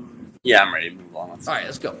section? Yeah, I'm ready to move on. All right,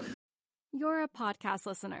 let's go. You're a podcast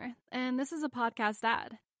listener, and this is a podcast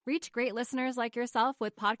ad. Reach great listeners like yourself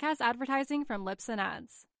with podcast advertising from Libsyn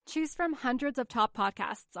Ads. Choose from hundreds of top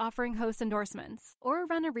podcasts offering host endorsements, or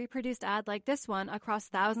run a reproduced ad like this one across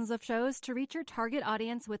thousands of shows to reach your target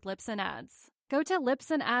audience with Libsyn Ads. Go to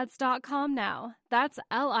libsynads.com now. That's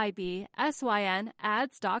LIBSYN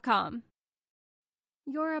ads.com.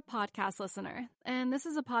 You're a podcast listener, and this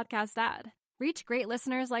is a podcast ad. Reach great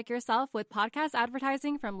listeners like yourself with podcast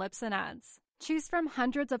advertising from Libsyn Ads. Choose from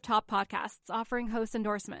hundreds of top podcasts offering host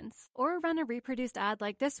endorsements, or run a reproduced ad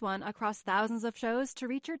like this one across thousands of shows to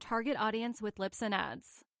reach your target audience with Libsyn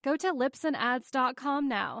Ads. Go to libsynads.com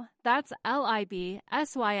now. That's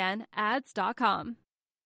LIBSYN ads.com.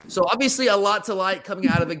 So obviously a lot to like coming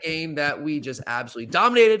out of a game that we just absolutely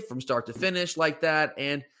dominated from start to finish like that.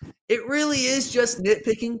 And it really is just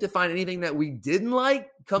nitpicking to find anything that we didn't like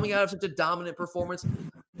coming out of such a dominant performance.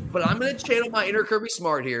 But I'm going to channel my inner Kirby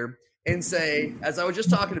Smart here and say, as I was just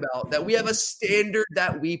talking about, that we have a standard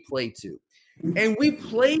that we play to. And we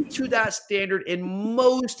played to that standard in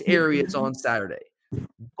most areas on Saturday.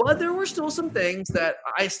 But there were still some things that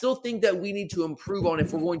I still think that we need to improve on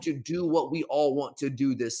if we're going to do what we all want to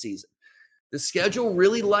do this season. The schedule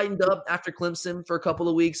really lightened up after Clemson for a couple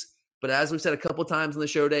of weeks. But as we've said a couple of times on the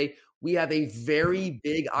show day, we have a very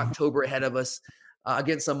big October ahead of us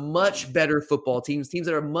against some much better football teams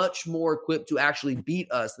that are much more equipped to actually beat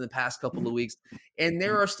us in the past couple of weeks. And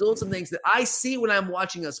there are still some things that I see when I'm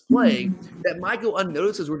watching us play that might go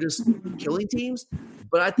unnoticed as we're just killing teams.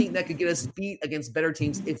 But I think that could get us beat against better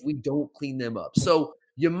teams if we don't clean them up. So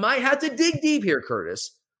you might have to dig deep here,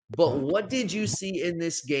 Curtis. But what did you see in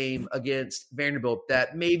this game against Vanderbilt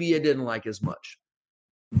that maybe you didn't like as much?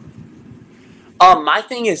 My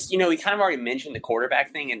thing is, we kind of already mentioned the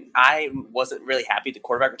quarterback thing, and I wasn't really happy with the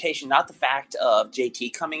quarterback rotation. Not the fact of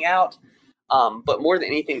JT coming out, but more than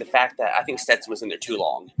anything, the fact that I think Stetson was in there too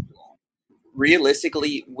long.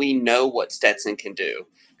 Realistically, we know what Stetson can do.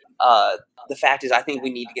 The fact is, I think we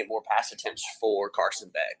need to get more pass attempts for Carson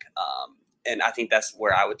Beck. And I think that's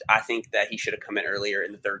where I think that he should have come in earlier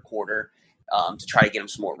in the third quarter to try to get him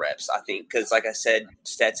some more reps. I think because, like I said,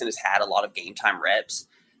 Stetson has had a lot of game time reps.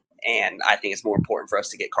 And I think it's more important for us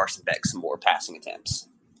to get Carson Beck some more passing attempts.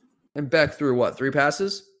 And Beck threw what, 3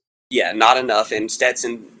 passes? Yeah, not enough. And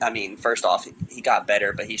Stetson, first off, he got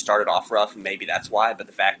better, but he started off rough, and maybe that's why. But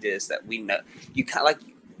the fact is that we know you kind of like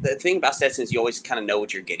the thing about Stetson is you always kind of know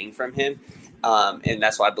what you're getting from him, and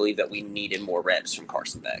that's why I believe that we needed more reps from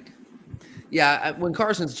Carson Beck. Yeah, when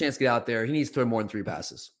Carson's a chance to get out there, he needs to throw more than 3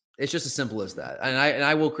 passes. It's just as simple as that. And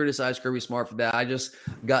I will criticize Kirby Smart for that. I just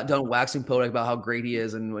got done waxing poetic about how great he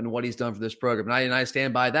is and what he's done for this program. And I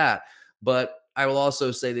stand by that. But I will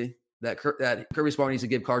also say that Kirby Smart needs to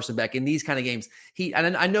give Carson Beck in these kind of games.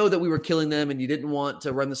 And I know that we were killing them and you didn't want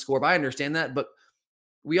to run the score, but I understand that. But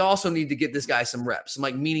we also need to get this guy some reps,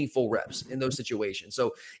 some meaningful reps in those situations.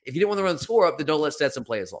 So if you didn't want to run the score up, then don't let Stetson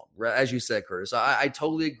play as long, as you said, Curtis. I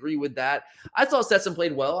totally agree with that. I thought Stetson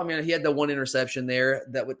played well. He had that one interception there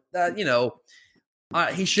that would,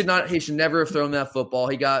 he should never have thrown that football.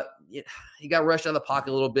 He got rushed out of the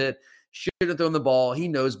pocket a little bit. Should have thrown the ball. He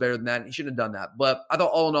knows better than that. He shouldn't have done that. But I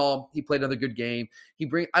thought all in all, he played another good game.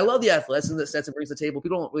 I love the athleticism that Stetson brings to the table.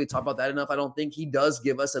 People don't really talk about that enough. I don't think he does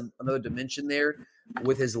give us another dimension there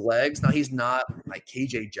with his legs. Now, he's not like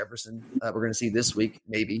KJ Jefferson we're going to see this week,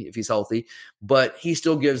 maybe, if he's healthy. But he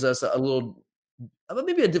still gives us a little,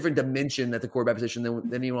 maybe a different dimension at the quarterback position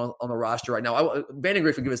than anyone on the roster right now. Vandy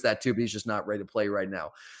Griffin give us that too, but he's just not ready to play right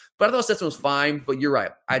now. But I thought Stetson was fine. But you're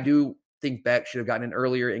right. I do think Beck should have gotten in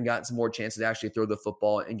earlier and gotten some more chances to actually throw the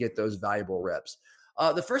football and get those valuable reps.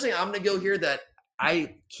 The first thing I'm going to go here that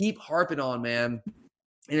I keep harping on, man,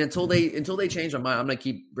 and until they change my mind, I'm going to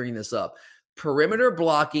keep bringing this up. Perimeter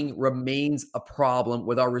blocking remains a problem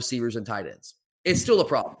with our receivers and tight ends. It's still a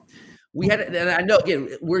problem. And I know, again,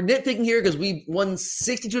 we're nitpicking here because we won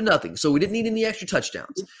 62-0, so we didn't need any extra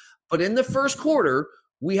touchdowns. But in the first quarter,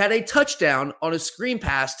 we had a touchdown on a screen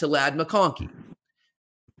pass to Ladd McConkey.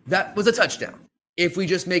 That was a touchdown if we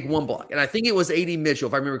just make one block. And I think it was A.D. Mitchell,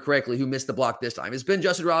 if I remember correctly, who missed the block this time. It's been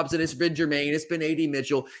Justin Robinson. It's been Jermaine. It's been A.D.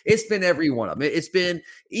 Mitchell. It's been every one of them. It's been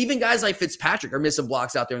even guys like Fitzpatrick are missing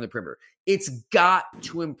blocks out there in the perimeter. It's got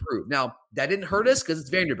to improve. Now, that didn't hurt us because it's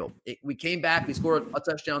Vanderbilt. We came back. We scored a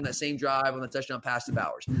touchdown that same drive on the touchdown pass to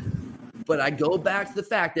Bowers. But I go back to the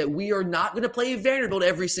fact that we are not going to play Vanderbilt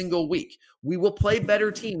every single week. We will play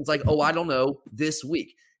better teams like, this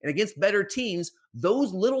week. And against better teams,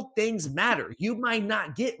 those little things matter. You might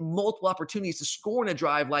not get multiple opportunities to score in a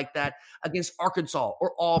drive like that against Arkansas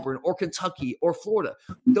or Auburn or Kentucky or Florida.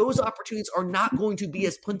 Those opportunities are not going to be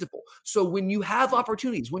as plentiful. So when you have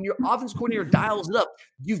opportunities, when your offense coordinator dials it up,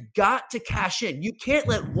 you've got to cash in. You can't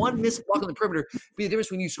let one missed block on the perimeter be the difference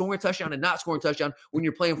between you scoring a touchdown and not scoring a touchdown when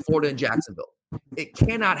you're playing Florida and Jacksonville. It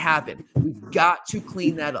cannot happen. We've got to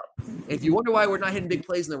clean that up. And if you wonder why we're not hitting big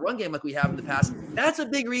plays in the run game like we have in the past, that's a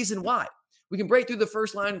big reason why. We can break through the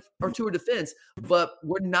first line or two of defense, but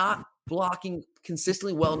we're not blocking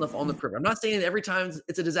consistently well enough on the perimeter. I'm not saying every time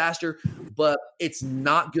it's a disaster, but it's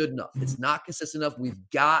not good enough. It's not consistent enough. We've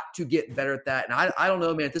got to get better at that. And I don't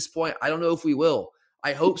know, man, at this point, I don't know if we will.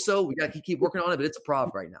 I hope so. We got to keep working on it, but it's a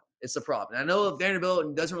problem right now. It's a problem. And I know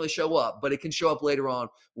Vanderbilt doesn't really show up, but it can show up later on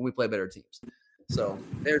when we play better teams. So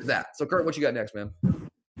there's that. So Kurt, what you got next, man?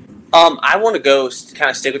 I want to go kind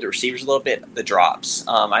of stick with the receivers a little bit, the drops.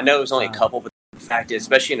 I know it was only a couple, but the fact is,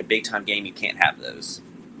 especially in a big-time game, you can't have those.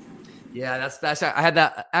 Yeah, that's. I had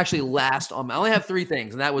that actually last on. I only have 3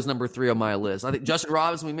 things, and that was number 3 on my list. I think Justin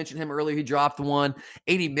Robinson, we mentioned him earlier. He dropped one.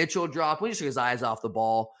 AD Mitchell dropped. We just took his eyes off the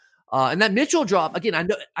ball. And that Mitchell drop, again, I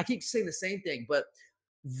know I keep saying the same thing, but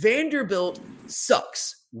Vanderbilt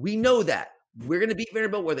sucks. We know that. We're going to beat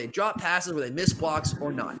Vanderbilt where they drop passes, where they miss blocks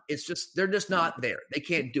or not. It's just, they're just not there. They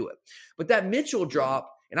can't do it. But that Mitchell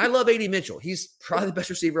drop, and I love AD Mitchell. He's probably the best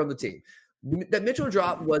receiver on the team. That Mitchell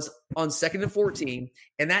drop was on 2nd and 14,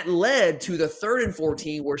 and that led to the 3rd and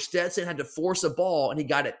 14 where Stetson had to force a ball and he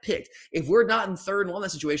got it picked. If we're not in 3rd and 1 in that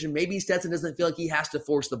situation, maybe Stetson doesn't feel like he has to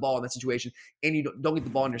force the ball in that situation and you don't get the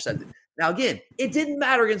ball intercepted. Now, again, it didn't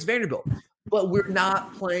matter against Vanderbilt. But we're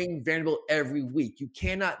not playing Vanderbilt every week. You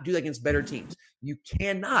cannot do that against better teams. You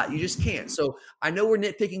cannot. You just can't. So I know we're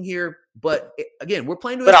nitpicking here, but again, we're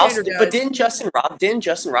playing to a standard, guys. But didn't Justin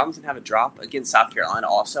Robinson have a drop against South Carolina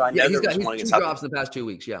also? I know he's there was got 2 drops in the past 2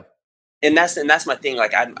 weeks. Yeah, and that's my thing.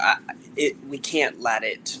 Like we can't let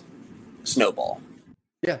it snowball.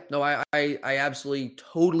 Yeah, no, I absolutely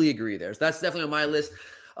totally agree there. So that's definitely on my list.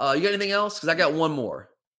 You got anything else? Because I got one more.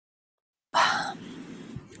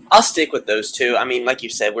 I'll stick with those 2. I mean, like you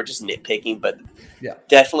said, we're just nitpicking, but yeah,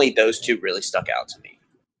 definitely those 2 really stuck out to me.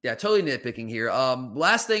 Yeah, totally nitpicking here.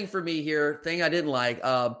 Last thing for me here, thing I didn't like.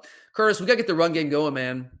 Curtis, we got to get the run game going,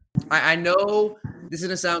 man. I know this is going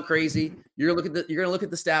to sound crazy. You're going to look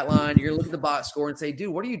at the stat line. You're going to look at the box score and say, dude,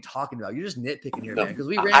 what are you talking about? You're just nitpicking here, man. Because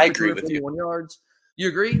we ran for 241 yards. You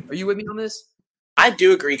agree? Are you with me on this? I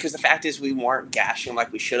do agree because the fact is we weren't gashing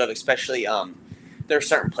like we should have, especially there are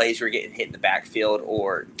certain plays where we're getting hit in the backfield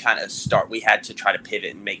or kind of we had to try to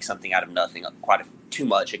pivot and make something out of nothing too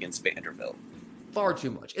much against Vanderbilt. Far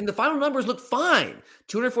too much. And the final numbers look fine.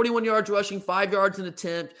 241 yards rushing, 5 yards an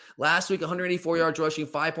attempt. Last week, 184 yards rushing,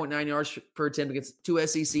 5.9 yards per attempt against 2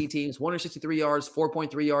 SEC teams, 163 yards,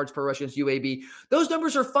 4.3 yards per rush against UAB. Those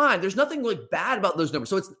numbers are fine. There's nothing like bad about those numbers.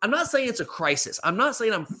 So I'm not saying it's a crisis. I'm not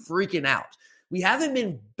saying I'm freaking out. We haven't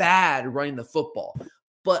been bad running the football.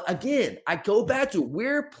 But again, I go back to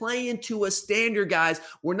we're playing to a standard, guys.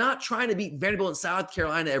 We're not trying to beat Vanderbilt and South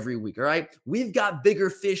Carolina every week, all right? We've got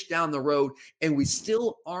bigger fish down the road, and we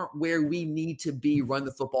still aren't where we need to be run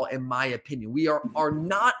the football, in my opinion. We are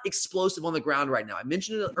not explosive on the ground right now. I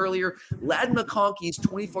mentioned it earlier. Ladd McConkey's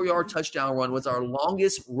 24-yard touchdown run was our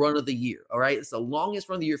longest run of the year, all right? It's the longest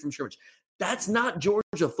run of the year from scrimmage. That's not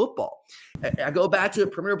Georgia football. I go back to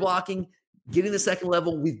perimeter blocking. Getting the second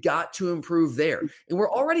level, we've got to improve there. And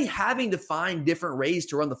we're already having to find different ways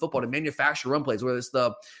to run the football, to manufacture run plays, whether it's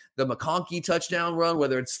the McConkey touchdown run,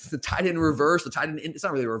 whether it's the tight end reverse, it's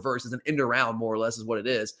not really a reverse, it's an end around more or less is what it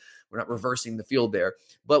is. We're not reversing the field there.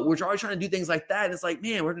 But we're always trying to do things like that. And it's like,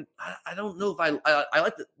 man, I don't know if I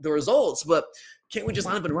like the results, but can't we just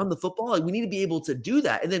line up and run the football? Like, we need to be able to do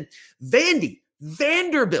that. And then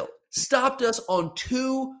Vanderbilt stopped us on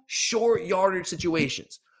 2 short yardage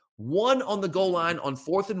situations. One on the goal line on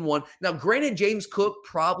 4th and 1. Now, granted, James Cook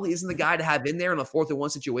probably isn't the guy to have in there in a 4th and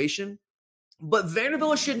 1 situation, but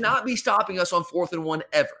Vanderbilt should not be stopping us on 4th and 1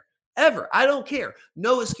 ever. Ever. I don't care.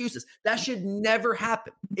 No excuses. That should never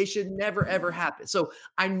happen. It should never, ever happen. So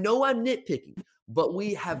I know I'm nitpicking, but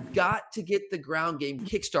we have got to get the ground game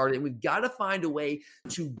kickstarted, and we've got to find a way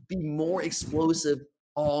to be more explosive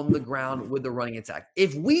on the ground with the running attack.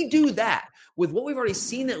 If we do that with what we've already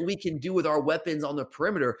seen that we can do with our weapons on the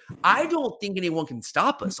perimeter, I don't think anyone can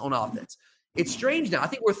stop us on offense. It's strange now. I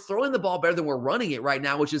think we're throwing the ball better than we're running it right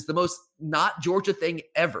now, which is the most not Georgia thing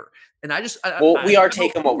ever. And we are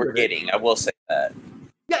taking what we're getting. I will say that.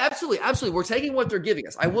 Yeah, absolutely. We're taking what they're giving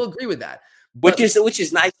us. I will agree with that. Which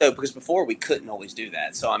is nice, though, because before we couldn't always do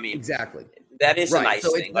that. So, I mean, exactly. That is a nice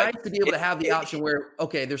thing. So it's nice to be able to have the option where,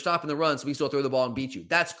 okay, they're stopping the run, so we still throw the ball and beat you.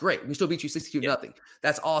 That's great. We still beat you 62-0.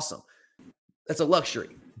 That's awesome. That's a luxury.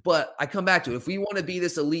 But I come back to it. If we want to be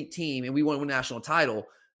this elite team and we want to win a national title,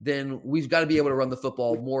 then we've got to be able to run the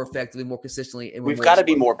football more effectively, more consistently. And we've got to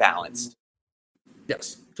be more balanced.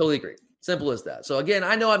 Yes, totally agree. Simple as that. So again,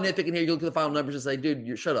 I know I'm nitpicking here. You look at the final numbers and say,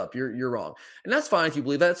 dude, shut up. You're wrong. And that's fine if you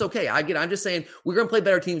believe that. It's okay. I'm just saying we're going to play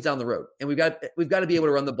better teams down the road. And we've got to be able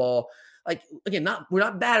to run the ball. Like, again, we're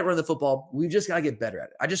not bad at running the football. We've just got to get better at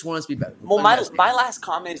it. I just want us to be better. Well, my last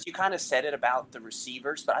comment is you kind of said it about the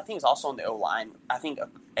receivers, but I think it's also on the O-line. I think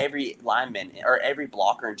every lineman or every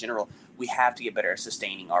blocker in general, we have to get better at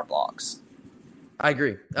sustaining our blocks. I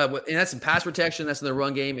agree. And that's in pass protection. That's in the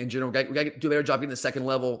run game in general. We got to do a better job getting the second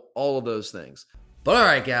level, all of those things. But all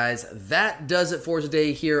right, guys, that does it for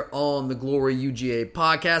today here on the Glory UGA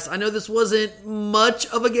podcast. I know this wasn't much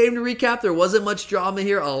of a game to recap. There wasn't much drama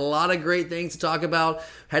here. A lot of great things to talk about.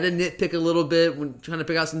 Had to nitpick a little bit when trying to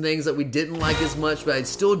pick out some things that we didn't like as much, but I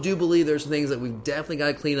still do believe there's some things that we've definitely got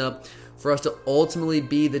to clean up for us to ultimately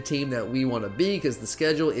be the team that we want to be, because the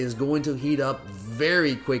schedule is going to heat up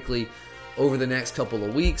very quickly over the next couple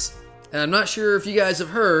of weeks. And I'm not sure if you guys have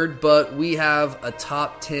heard, but we have a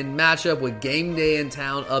top 10 matchup with game day in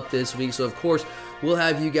town up this week. So, of course, we'll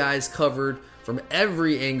have you guys covered from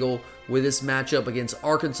every angle with this matchup against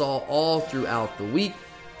Arkansas all throughout the week.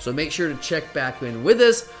 So make sure to check back in with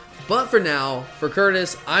us. But for now, for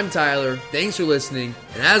Curtis, I'm Tyler. Thanks for listening.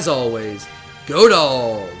 And as always, go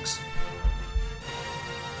Dogs!